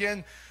over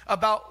again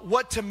about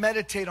what to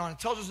meditate on. It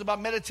tells us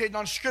about meditating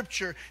on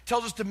Scripture. It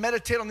tells us to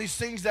meditate on these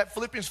things that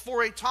Philippians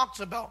 4:8 talks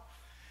about.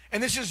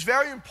 And this is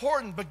very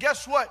important, but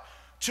guess what?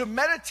 To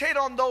meditate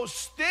on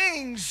those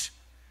things,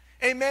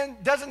 amen,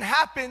 doesn't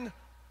happen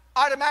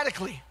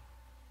automatically.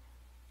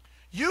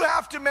 You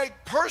have to make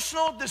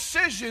personal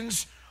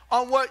decisions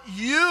on what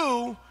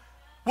you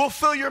will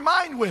fill your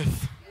mind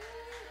with.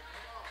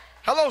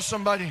 Hello,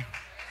 somebody.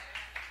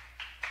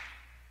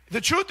 The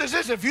truth is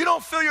this, if you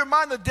don't fill your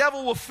mind, the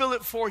devil will fill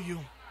it for you.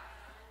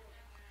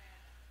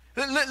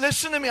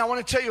 Listen to me, I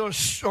want to tell you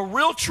a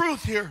real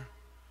truth here.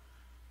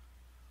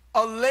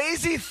 A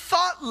lazy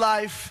thought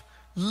life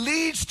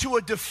leads to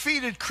a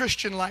defeated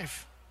Christian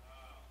life.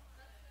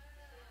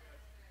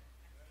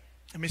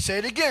 Let me say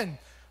it again.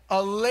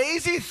 A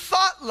lazy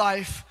thought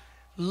life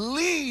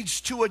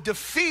leads to a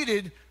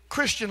defeated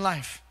Christian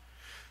life.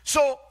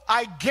 So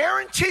I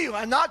guarantee you,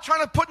 I'm not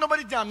trying to put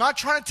nobody down, I'm not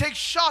trying to take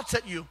shots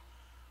at you,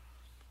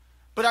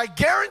 but I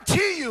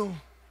guarantee you,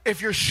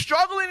 if you're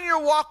struggling in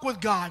your walk with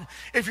God,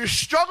 if you're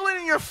struggling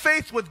in your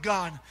faith with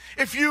God,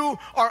 if you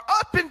are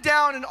up and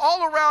down and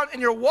all around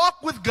in your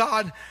walk with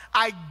God,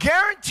 I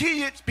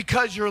guarantee it's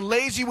because you're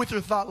lazy with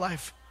your thought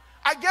life.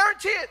 I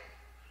guarantee it.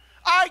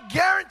 I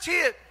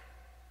guarantee it.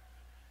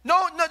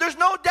 No, there's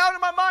no doubt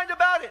in my mind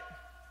about it.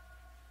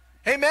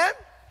 Amen?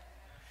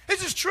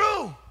 This is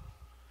true.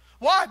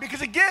 Why?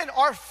 Because again,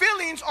 our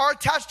feelings are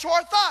attached to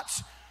our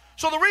thoughts.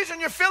 So the reason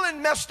you're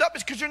feeling messed up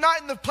is because you're not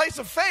in the place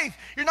of faith.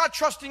 You're not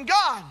trusting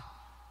God.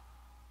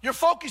 You're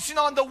focusing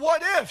on the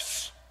what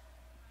ifs.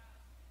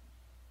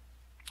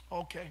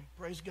 Okay,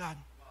 praise God.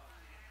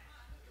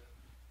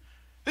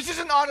 This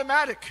isn't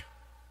automatic.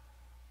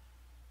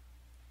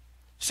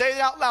 Say it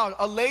out loud.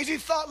 A lazy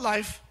thought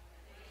life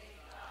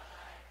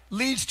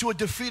leads to a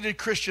defeated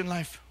Christian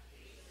life.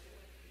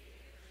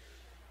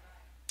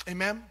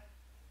 Amen.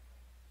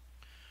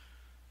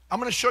 I'm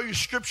going to show you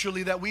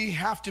scripturally that we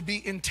have to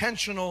be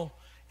intentional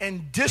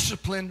and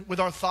disciplined with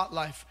our thought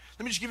life.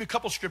 Let me just give you a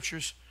couple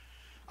scriptures.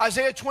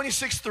 Isaiah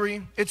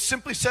 26:3, it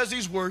simply says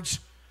these words: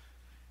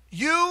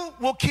 you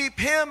will keep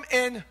him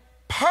in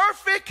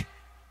perfect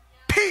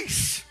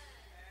peace.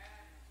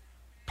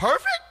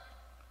 Perfect?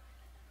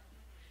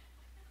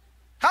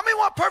 How many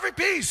want perfect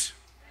peace?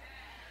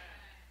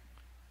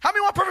 How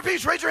many want perfect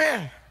peace? Raise your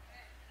hand.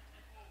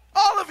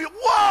 All of you.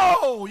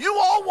 Whoa! You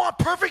all want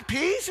perfect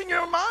peace in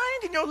your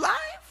mind, in your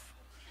life?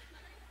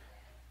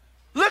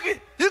 Look,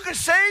 you can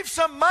save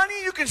some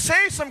money. You can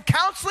save some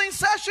counseling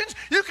sessions.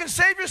 You can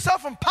save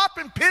yourself from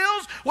popping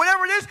pills,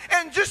 whatever it is,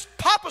 and just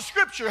pop a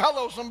scripture.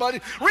 Hello, somebody.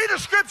 Read a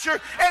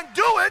scripture and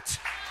do it.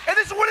 And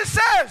this is what it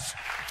says.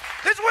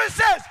 This is what it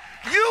says.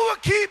 You will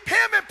keep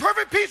him in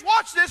perfect peace.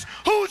 Watch this.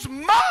 Whose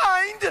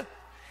mind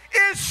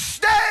is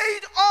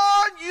stayed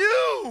on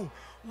you.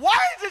 Why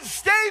is it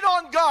stayed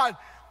on God?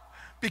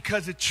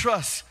 Because it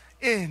trusts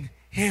in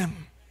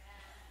him.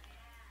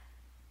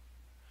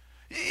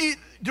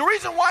 The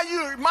reason why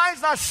your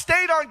mind's not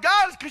stayed on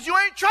God is because you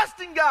ain't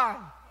trusting God.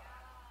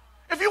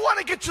 If you want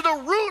to get to the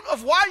root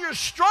of why you're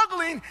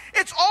struggling,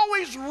 it's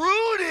always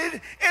rooted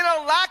in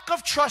a lack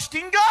of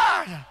trusting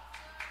God.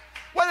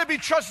 Whether it be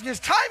trusting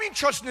his timing,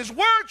 trusting his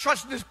word,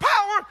 trusting his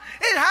power,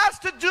 it has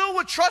to do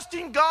with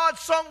trusting God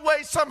some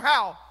way,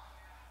 somehow.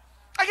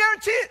 I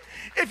guarantee it.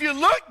 If you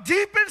look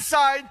deep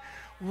inside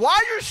why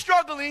you're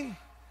struggling,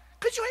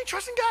 because you ain't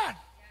trusting God.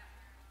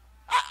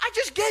 I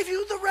just gave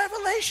you the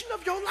revelation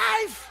of your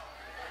life.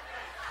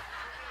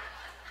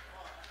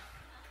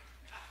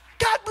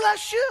 God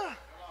bless you.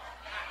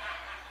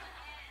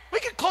 We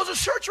can close the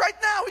church right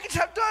now. We can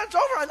have done. It's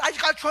over. I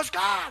just got to trust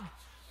God.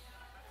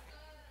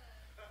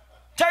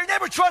 Tell your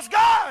neighbor, trust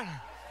God.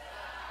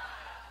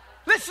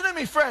 Listen to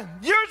me, friend.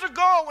 Years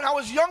ago, when I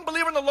was a young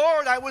believer in the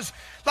Lord, I was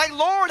like,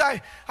 Lord,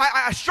 I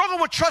struggled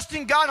with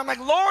trusting God. I'm like,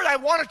 Lord, I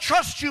want to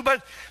trust you,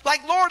 but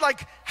like, Lord,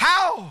 like,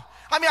 how?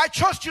 I mean, I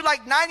trust you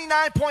like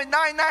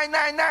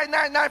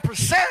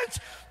 99.99999%,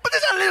 but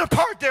there's a little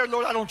part there,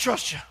 Lord, I don't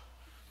trust you.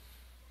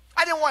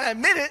 I didn't want to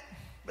admit it,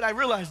 but I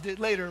realized it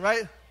later,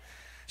 right?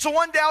 So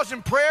one day I was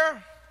in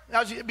prayer,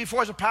 before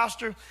I was a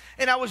pastor,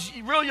 and I was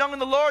real young in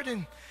the Lord,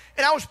 and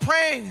I was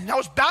praying, and I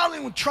was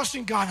battling with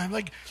trusting God. I'm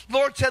like,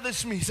 Lord said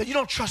this to me. He said, you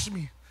don't trust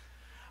me.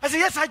 I said,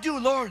 yes, I do,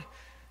 Lord.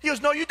 He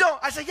goes, no, you don't.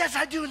 I said, yes,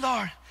 I do,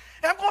 Lord.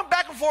 And I'm going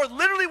back and forth,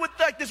 literally with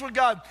like this with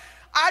God.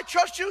 I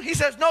trust you. He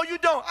says, no, you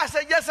don't. I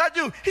said, yes, I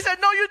do. He said,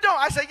 no, you don't.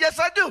 I said, yes,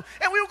 I do.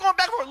 And we were going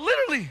back and forth,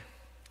 literally.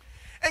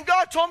 And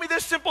God told me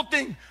this simple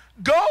thing.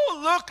 Go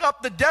look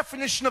up the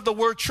definition of the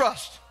word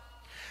trust.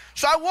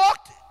 So I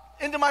walked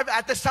into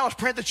at this time I was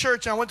praying at the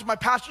church, and I went to my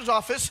pastor's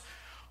office,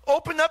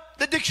 opened up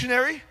the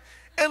dictionary,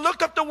 and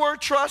looked up the word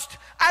trust.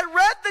 I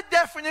read the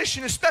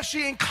definition,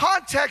 especially in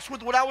context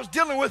with what I was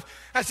dealing with.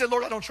 I said,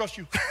 Lord, I don't trust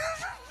you.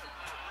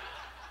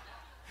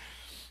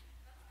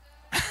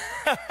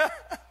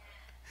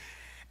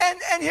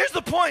 And here's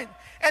the point.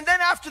 And then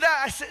after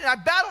that, I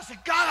battled. I said,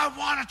 God, I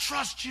want to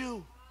trust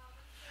you.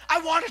 I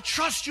want to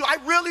trust you. I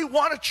really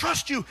want to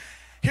trust you.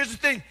 Here's the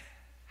thing.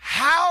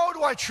 How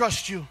do I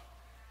trust you?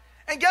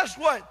 And guess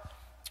what?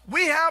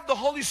 We have the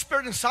Holy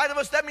Spirit inside of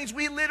us. That means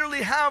we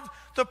literally have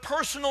the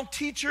personal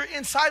teacher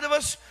inside of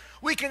us.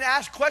 We can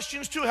ask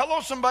questions too.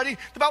 Hello, somebody.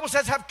 The Bible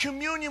says have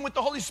communion with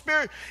the Holy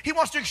Spirit. He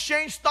wants to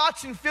exchange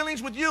thoughts and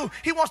feelings with you.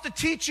 He wants to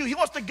teach you. He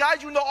wants to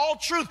guide you into all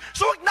truth.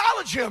 So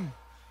acknowledge him.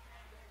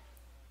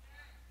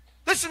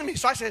 Listen to me.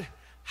 So I said,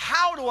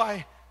 how do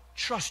I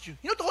trust you?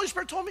 You know what the Holy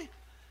Spirit told me?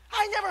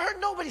 I never heard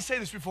nobody say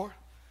this before.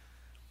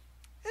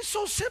 It's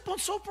so simple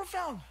and so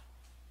profound.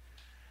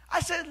 I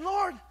said,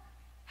 Lord,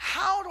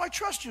 how do I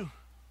trust you?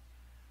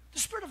 The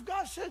Spirit of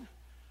God said,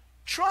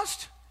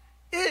 trust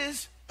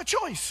is a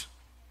choice.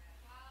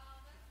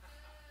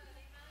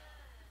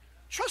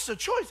 Trust is a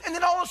choice. And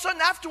then all of a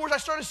sudden afterwards, I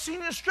started seeing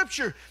in the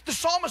scripture, the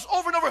psalmist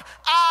over and over,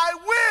 I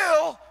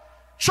will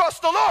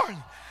trust the Lord.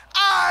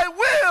 I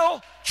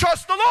will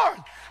trust the Lord.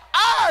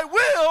 I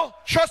will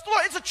trust the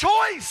Lord. It's a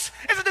choice.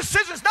 It's a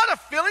decision. It's not a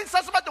feeling. It's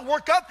not something to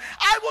work up.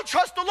 I will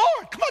trust the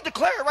Lord. Come on,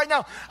 declare it right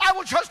now. I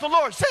will trust the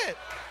Lord. Say it.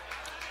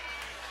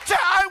 Say,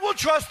 I will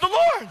trust the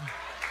Lord.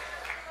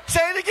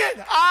 Say it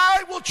again.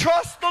 I will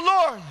trust the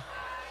Lord.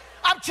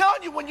 I'm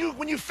telling you,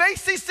 when you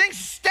face these things,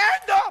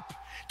 stand up.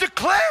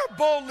 Declare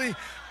boldly,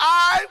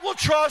 I will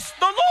trust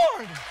the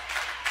Lord.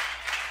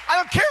 I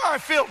don't care how I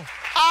feel.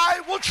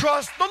 I will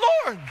trust the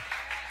Lord.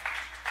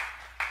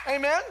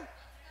 Amen?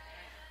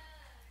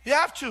 You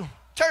have to.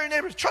 Tell your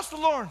neighbors, trust the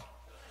Lord.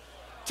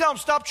 Tell them,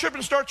 stop tripping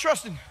and start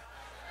trusting.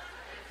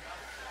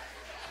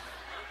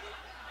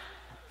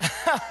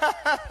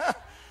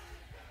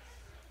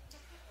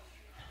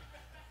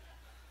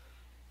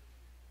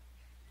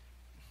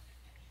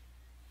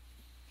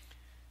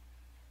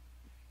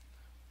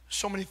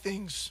 So many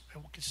things I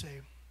could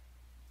say.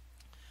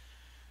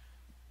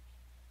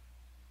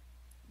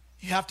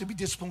 You have to be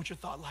disciplined with your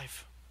thought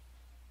life.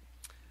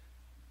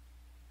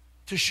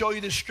 To show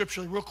you this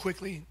scripturally real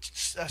quickly,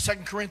 2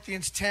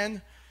 Corinthians 10,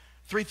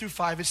 3 through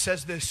 5, it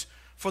says this,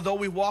 for though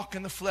we walk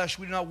in the flesh,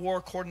 we do not war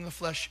according to the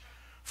flesh.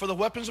 For the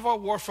weapons of our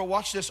warfare,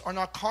 watch this, are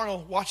not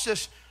carnal, watch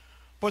this,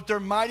 but they're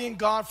mighty in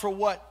God for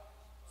what?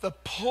 The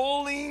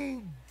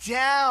pulling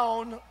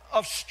down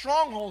of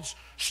strongholds.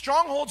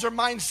 Strongholds are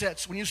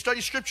mindsets. When you study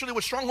scripturally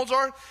what strongholds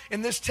are,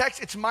 in this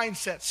text, it's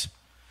mindsets.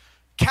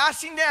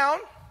 Casting down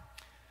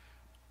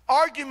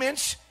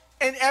arguments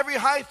and every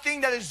high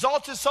thing that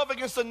exalts itself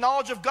against the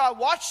knowledge of God.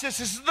 Watch this.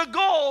 This is the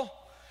goal.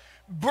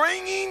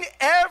 Bringing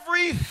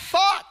every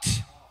thought.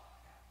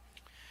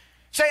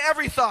 Say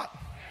every thought.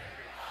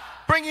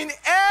 Bringing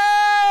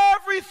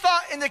every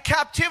thought into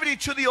captivity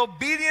to the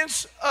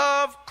obedience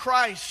of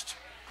Christ.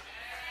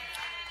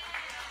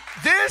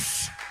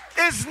 This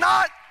is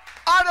not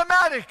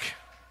automatic.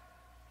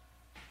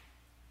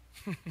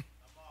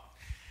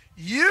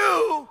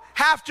 You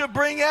have to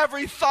bring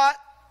every thought.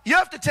 You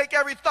have to take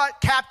every thought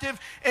captive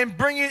and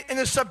bring it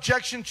into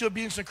subjection to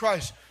obedience to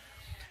Christ.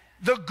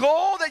 The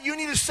goal that you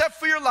need to set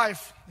for your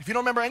life, if you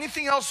don't remember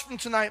anything else from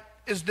tonight,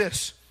 is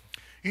this.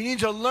 You need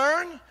to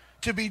learn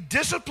to be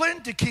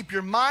disciplined to keep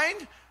your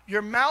mind,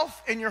 your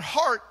mouth, and your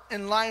heart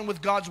in line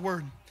with God's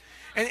word.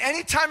 And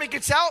anytime it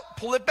gets out,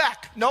 pull it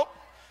back. Nope.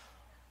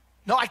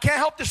 No, I can't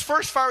help this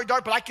first fiery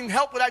dart, but I can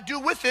help what I do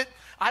with it.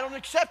 I don't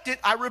accept it.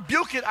 I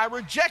rebuke it. I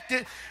reject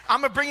it.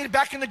 I'm going to bring it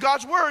back into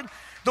God's word.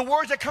 The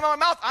words that come out of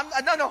my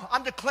mouth,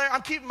 I'm declaring,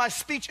 I'm keeping my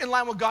speech in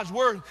line with God's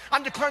word.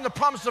 I'm declaring the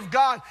promise of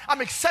God.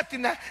 I'm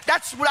accepting that.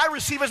 That's what I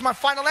receive as my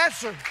final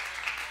answer.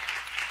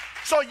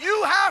 So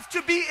you have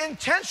to be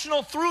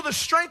intentional through the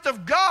strength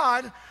of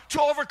God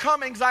to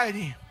overcome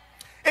anxiety.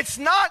 It's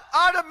not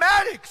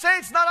automatic. Say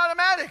it's not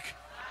automatic.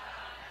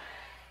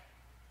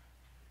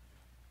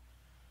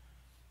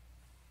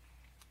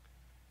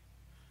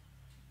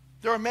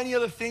 There are many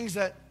other things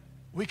that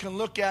we can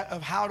look at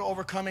of how to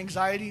overcome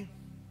anxiety.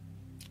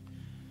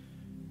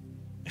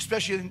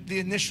 Especially in the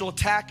initial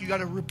attack, you got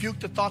to rebuke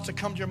the thoughts that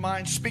come to your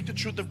mind. Speak the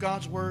truth of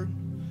God's word.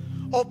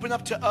 Open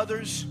up to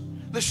others.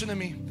 Listen to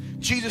me.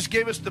 Jesus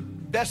gave us the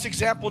best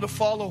example to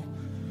follow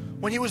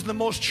when he was in the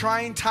most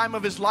trying time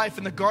of his life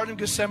in the Garden of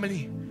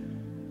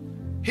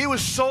Gethsemane. He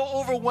was so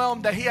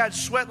overwhelmed that he had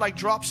sweat like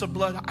drops of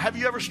blood. Have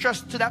you ever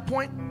stressed to that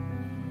point?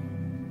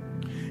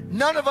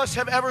 None of us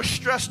have ever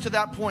stressed to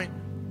that point.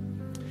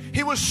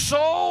 He was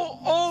so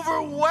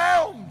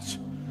overwhelmed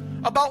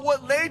about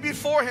what lay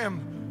before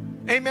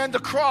him. Amen, the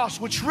cross,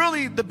 which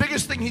really the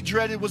biggest thing he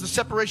dreaded was the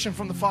separation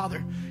from the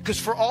Father. Because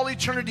for all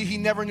eternity, he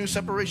never knew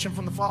separation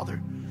from the Father.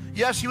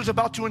 Yes, he was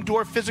about to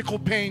endure physical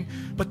pain,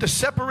 but the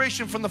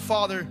separation from the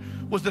Father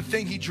was the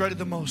thing he dreaded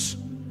the most.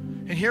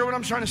 And hear what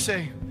I'm trying to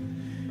say.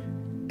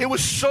 It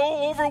was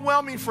so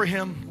overwhelming for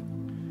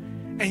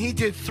him, and he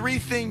did 3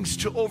 things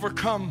to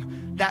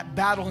overcome that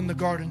battle in the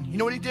garden. You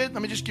know what he did?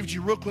 Let me just give it to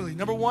you real quickly.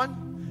 Number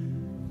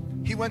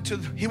 1, he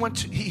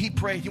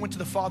prayed. He went to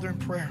the Father in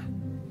prayer.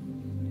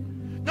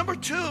 Number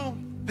 2,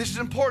 this is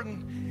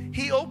important.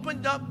 He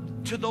opened up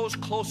to those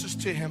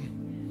closest to him.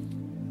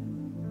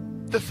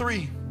 The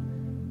 3,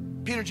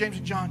 Peter, James,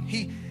 and John.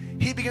 He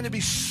began to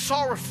be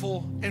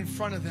sorrowful in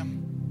front of them.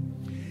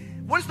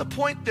 What is the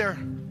point there?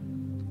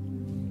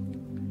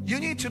 You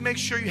need to make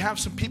sure you have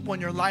some people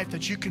in your life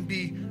that you can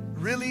be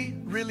really,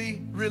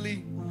 really,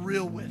 really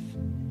real with.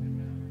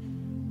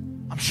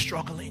 I'm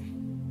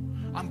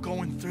struggling. I'm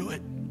going through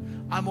it.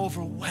 I'm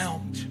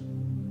overwhelmed.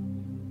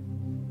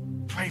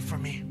 Pray for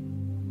me.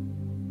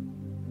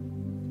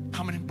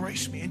 Come and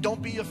embrace me. And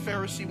don't be a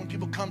Pharisee when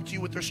people come to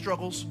you with their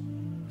struggles.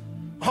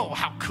 Oh,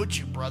 how could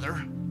you,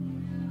 brother?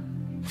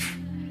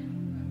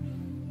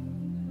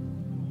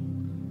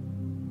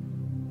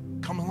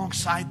 Come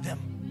alongside them.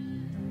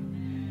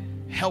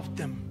 Help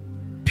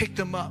them. Pick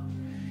them up.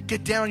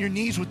 Get down on your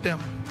knees with them.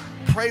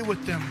 Pray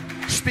with them.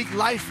 Speak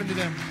life into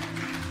them.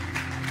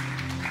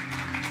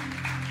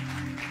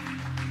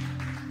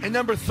 And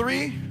number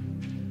 3,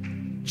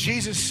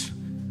 Jesus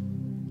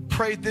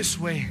prayed this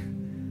way.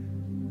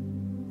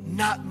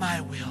 Not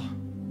my will,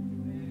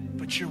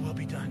 but your will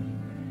be done.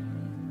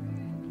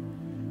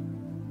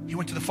 He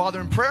went to the Father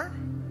in prayer.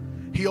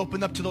 He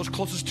opened up to those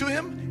closest to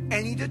him,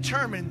 and he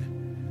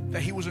determined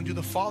that he was going to do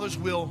the Father's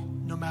will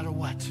no matter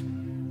what.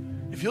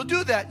 If you'll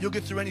do that, you'll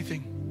get through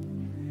anything.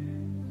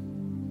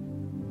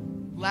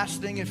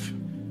 Last thing, if,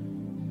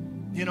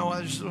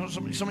 there's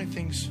so many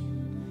things.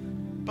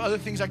 But other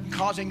things that can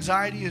cause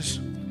anxiety is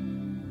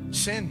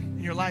sin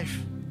in your life.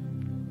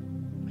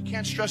 I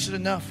can't stress it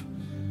enough.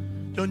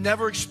 You'll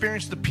never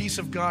experience the peace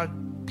of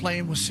God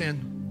playing with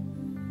sin.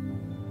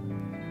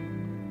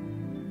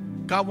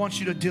 God wants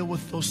you to deal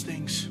with those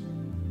things.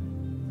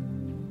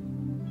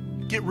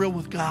 Get real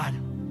with God.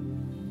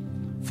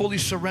 Fully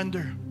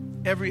surrender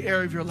every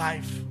area of your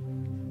life.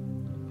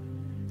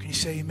 Can you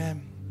say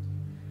amen?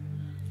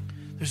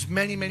 There's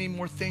many, many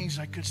more things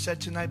I could have said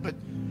tonight, but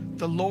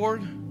the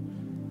Lord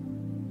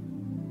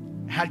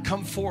had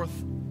come forth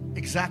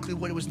exactly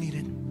what it was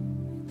needed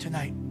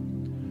tonight.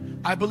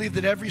 I believe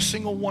that every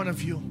single one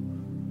of you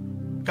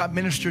got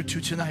ministered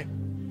to tonight.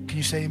 Can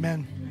you say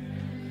amen?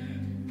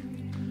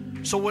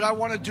 So what I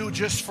want to do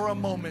just for a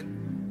moment,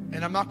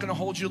 and I'm not going to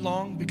hold you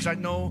long because I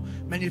know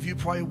many of you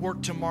probably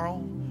work tomorrow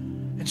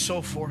and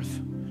so forth.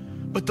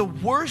 But the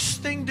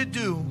worst thing to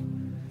do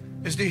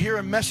is to hear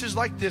a message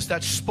like this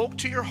that spoke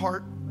to your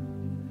heart,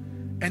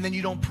 and then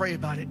you don't pray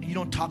about it and you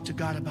don't talk to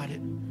God about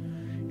it.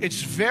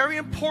 It's very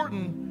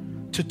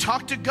important to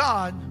talk to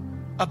God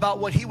about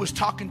what he was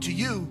talking to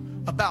you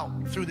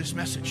about through this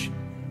message.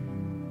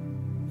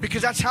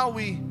 Because that's how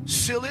we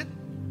seal it.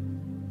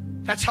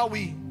 That's how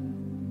we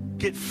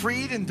get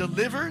freed and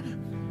delivered.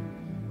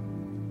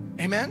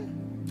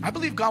 Amen? I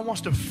believe God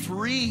wants to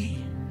free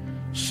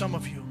some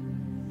of you.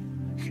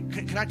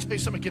 Can I say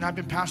something again? I've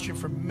been pastoring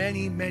for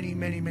many, many,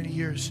 many, many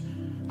years.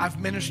 I've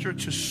ministered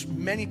to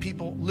many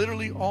people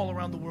literally all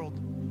around the world.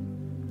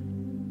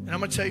 And I'm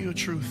going to tell you the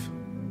truth.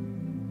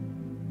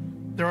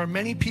 There are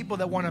many people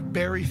that want to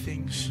bury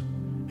things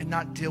and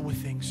not deal with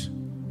things.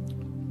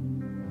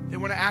 They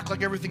want to act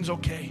like everything's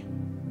okay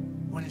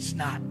when it's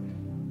not.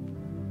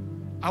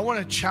 I want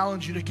to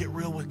challenge you to get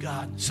real with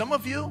God. Some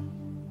of you,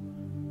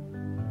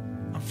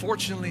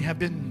 unfortunately, have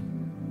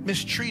been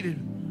mistreated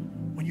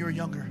when you were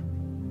younger.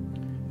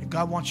 And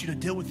God wants you to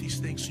deal with these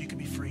things so you can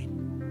be freed.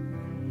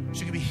 So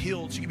you can be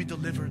healed, so you can be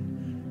delivered,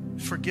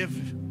 forgive,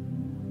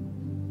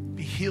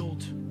 be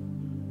healed.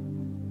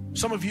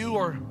 Some of you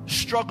are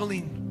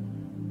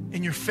struggling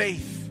in your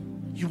faith.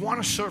 You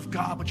want to serve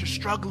God, but you're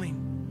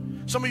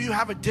struggling. Some of you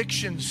have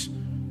addictions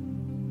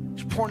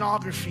to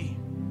pornography,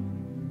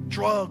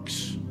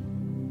 drugs,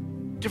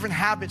 different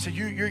habits that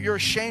you're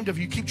ashamed of.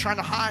 You keep trying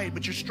to hide,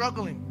 but you're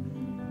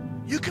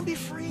struggling. You can be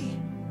free.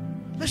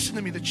 Listen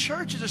to me. The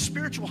church is a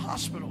spiritual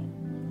hospital.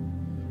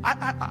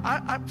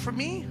 For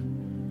me,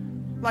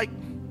 like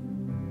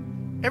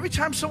every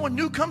time someone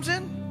new comes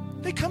in,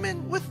 they come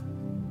in with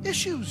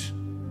issues.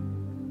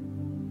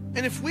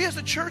 And if we as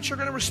a church are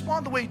going to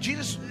respond the way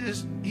Jesus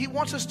is, he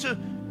wants us to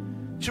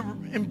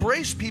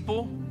embrace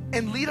people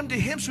and lead them to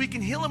him so he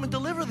can heal them and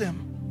deliver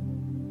them.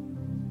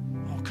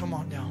 Oh, come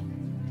on now.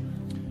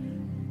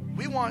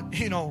 We want,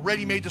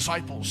 ready-made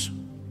disciples.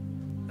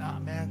 Nah,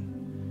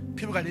 man.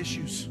 People got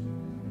issues.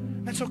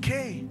 That's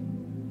okay.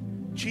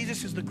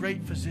 Jesus is the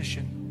great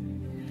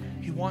physician.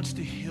 He wants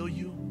to heal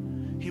you.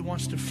 He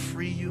wants to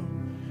free you.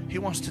 He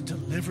wants to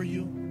deliver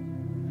you.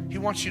 He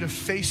wants you to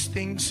face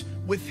things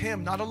with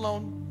him, not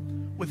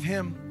alone, with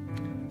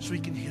him, so he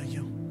can heal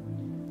you.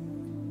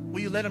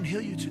 Will you let him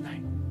heal you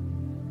tonight?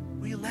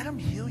 Will you let him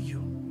heal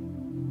you?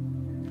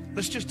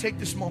 let's just take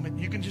this moment.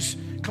 You can just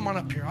come on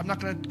up here. I'm not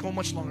going to go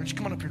much longer. Just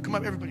come on up here. Come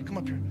up, everybody. Come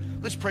up here.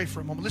 Let's pray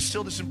for a moment. Let's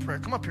seal this in prayer.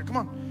 Come up here. Come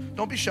on.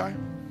 Don't be shy.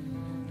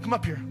 Come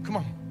up here. Come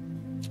on.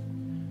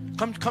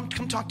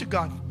 Come talk to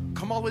God.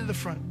 Come all the way to the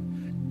front.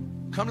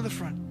 Come to the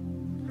front.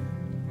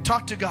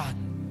 Talk to God.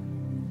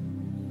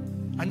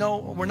 I know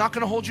we're not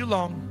going to hold you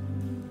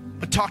long,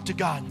 but talk to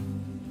God.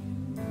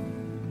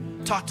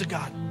 Talk to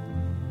God.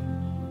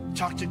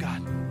 Talk to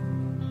God.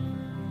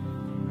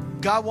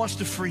 God wants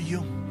to free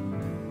you.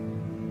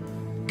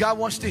 God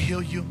wants to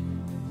heal you.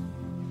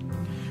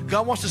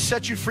 God wants to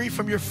set you free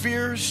from your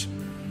fears,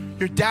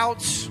 your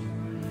doubts,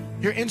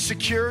 your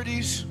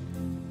insecurities,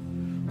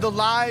 the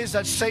lies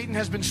that Satan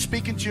has been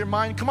speaking to your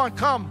mind. Come on,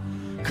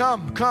 come.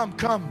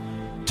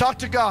 Talk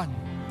to God.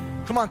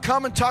 Come on,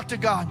 come and talk to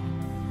God.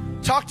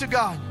 Talk to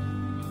God.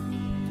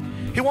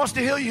 He wants to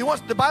heal you.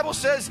 The Bible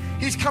says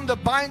He's come to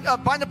bind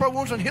up our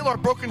wounds and heal our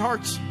broken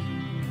hearts.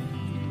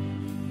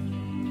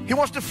 He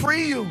wants to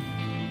free you.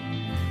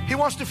 He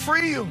wants to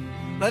free you.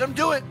 Let Him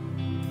do it.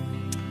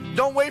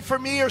 Don't wait for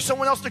me or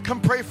someone else to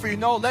come pray for you.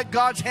 No, let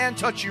God's hand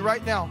touch you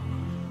right now.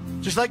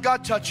 Just let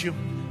God touch you.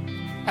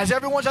 As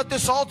everyone's at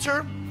this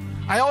altar,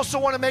 I also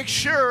want to make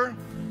sure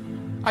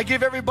I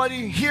give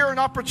everybody here an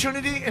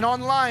opportunity and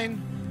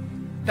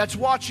online that's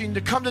watching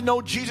to come to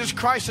know Jesus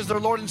Christ as their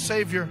Lord and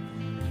Savior.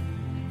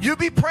 You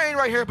be praying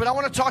right here, but I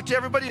want to talk to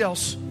everybody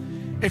else.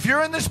 If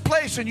you're in this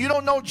place and you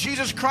don't know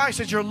Jesus Christ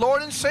as your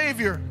Lord and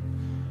Savior,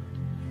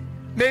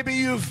 maybe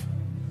you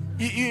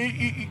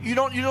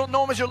don't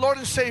know Him as your Lord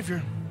and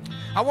Savior.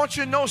 I want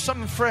you to know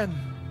something, friend.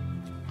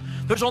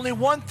 There's only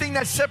one thing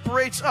that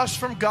separates us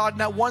from God,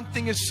 and that one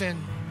thing is sin.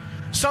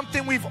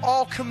 Something we've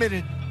all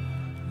committed.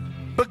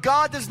 But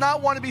God does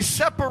not want to be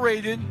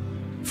separated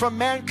from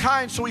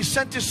mankind, so He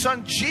sent His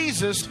Son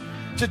Jesus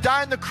to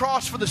die on the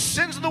cross for the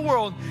sins of the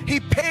world. He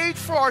paid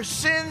for our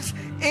sins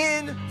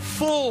in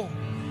full.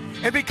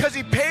 And because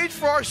He paid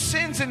for our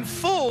sins in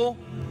full,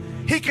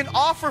 He can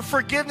offer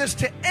forgiveness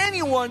to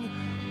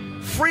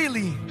anyone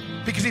freely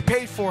because He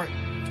paid for it.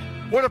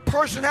 What a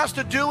person has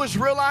to do is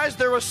realize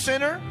they're a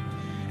sinner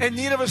in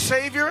need of a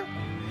Savior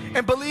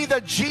and believe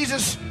that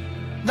Jesus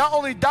not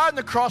only died on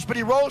the cross, but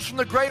He rose from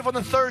the grave on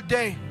the third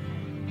day.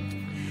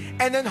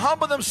 And then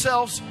humble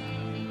themselves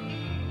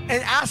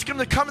and ask Him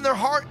to come in their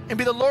heart and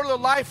be the Lord of their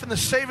life and the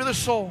Savior of their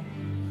soul.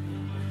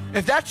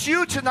 If that's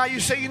you tonight, you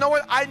say, you know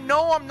what, I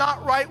know I'm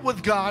not right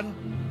with God,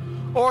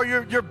 or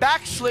you're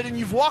backslidden,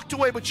 you've walked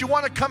away, but you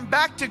want to come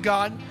back to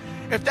God.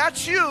 If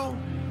that's you,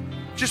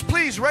 just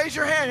please raise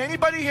your hand.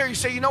 Anybody here, you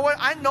say, you know what,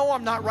 I know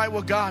I'm not right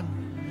with God.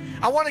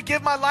 I want to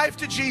give my life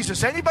to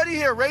Jesus. Anybody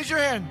here, raise your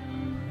hand.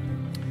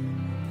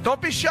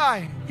 Don't be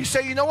shy. You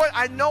say, you know what,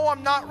 I know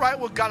I'm not right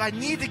with God. I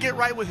need to get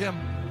right with Him.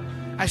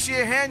 I see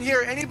a hand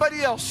here.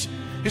 Anybody else?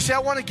 You say, I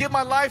want to give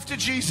my life to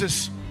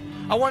Jesus.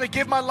 I want to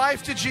give my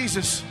life to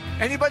Jesus.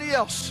 Anybody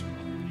else?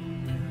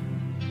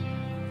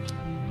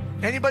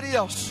 Anybody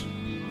else?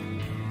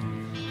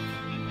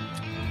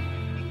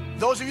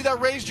 Those of you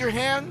that raised your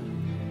hand,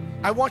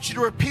 I want you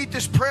to repeat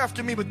this prayer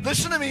after me. But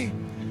listen to me.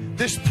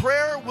 This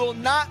prayer will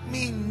not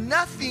mean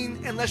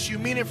nothing unless you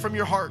mean it from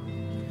your heart.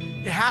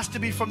 It has to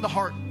be from the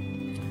heart.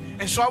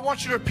 And so I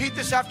want you to repeat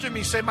this after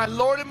me. Say, my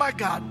Lord and my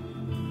God,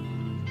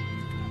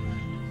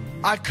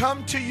 I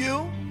come to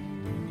you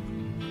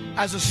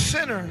as a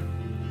sinner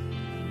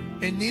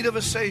in need of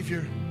a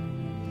Savior.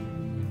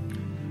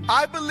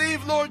 I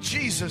believe, Lord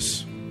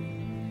Jesus,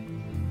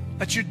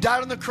 that you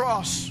died on the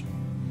cross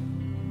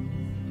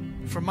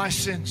for my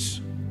sins,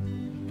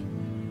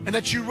 and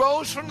that you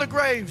rose from the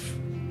grave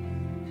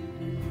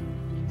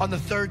on the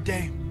third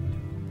day.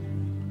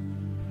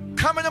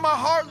 Come into my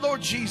heart,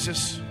 Lord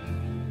Jesus,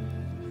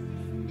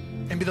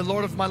 and be the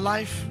Lord of my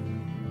life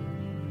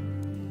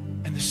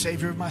and the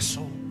Savior of my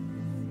soul.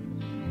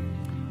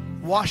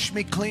 Wash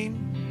me clean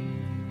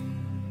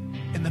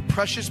in the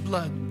precious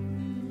blood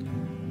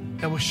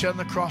that was shed on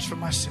the cross for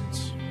my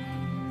sins.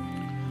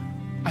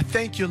 I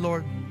thank you,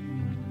 Lord,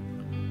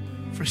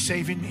 for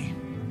saving me.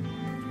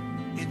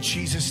 In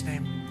Jesus'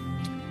 name,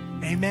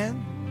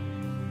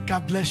 amen.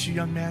 God bless you,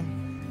 young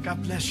man.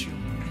 God bless you.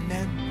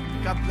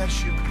 Amen. God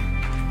bless you.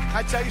 Can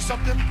I tell you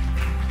something?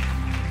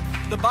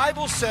 The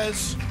Bible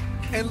says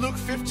in Luke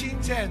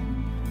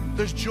 15:10,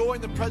 there's joy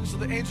in the presence of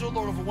the angel of the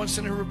Lord over one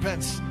sinner who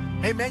repents.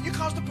 Amen. You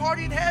caused a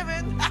party in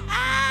heaven.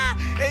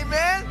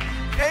 Amen.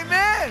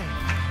 Amen.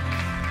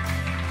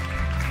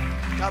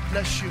 God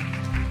bless you.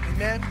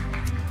 Amen.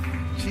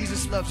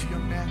 Jesus loves you,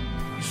 young man.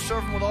 You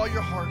serve Him with all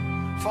your heart.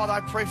 Father,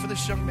 I pray for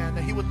this young man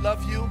that he would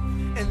love you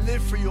and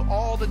live for you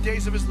all the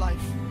days of his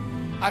life.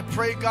 I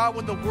pray, God,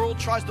 when the world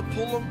tries to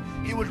pull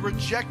him, he would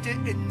reject it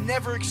and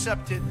never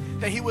accept it.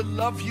 That he would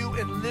love you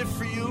and live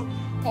for you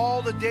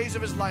all the days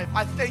of his life.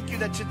 I thank you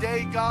that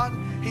today, God,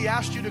 he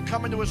asked you to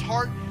come into his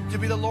heart to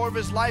be the Lord of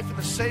his life and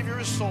the Savior of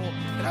his soul.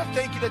 And I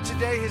thank you that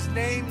today his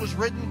name was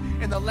written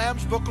in the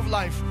Lamb's Book of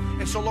Life.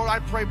 And so, Lord, I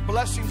pray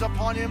blessings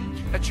upon him,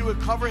 that you would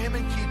cover him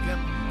and keep him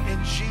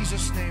in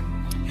Jesus'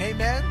 name.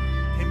 Amen.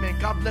 Amen.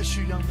 God bless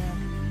you, young man.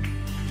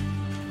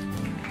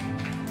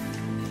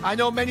 I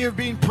know many are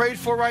being prayed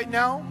for right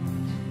now.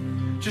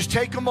 Just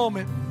take a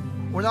moment.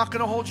 We're not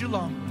going to hold you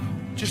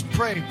long. Just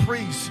pray,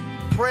 please.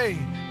 Pray.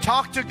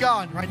 Talk to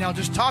God right now.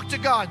 Just talk to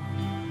God.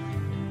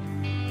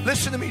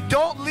 Listen to me.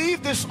 Don't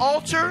leave this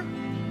altar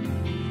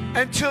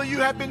until you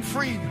have been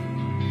freed.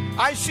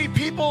 I see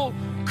people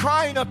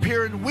crying up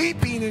here and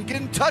weeping and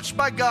getting touched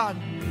by God.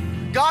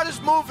 God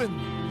is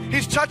moving.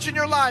 He's touching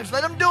your lives.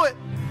 Let Him do it.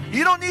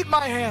 You don't need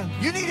my hand.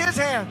 You need His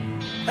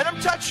hand. Let Him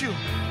touch you.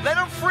 Let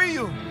Him free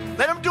you.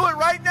 Let Him do it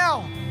right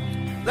now.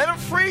 Let Him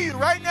free you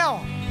right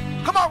now.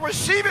 Come on,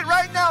 receive it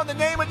right now in the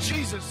name of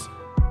Jesus.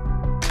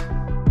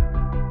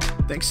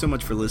 Thanks so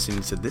much for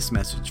listening to this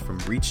message from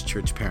Reach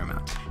Church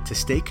Paramount. To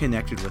stay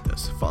connected with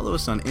us, follow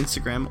us on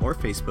Instagram or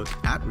Facebook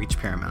at Reach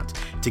Paramount.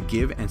 To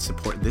give and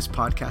support this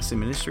podcast and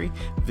ministry,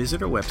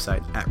 visit our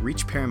website at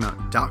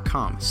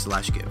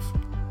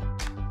reachparamount.com/give.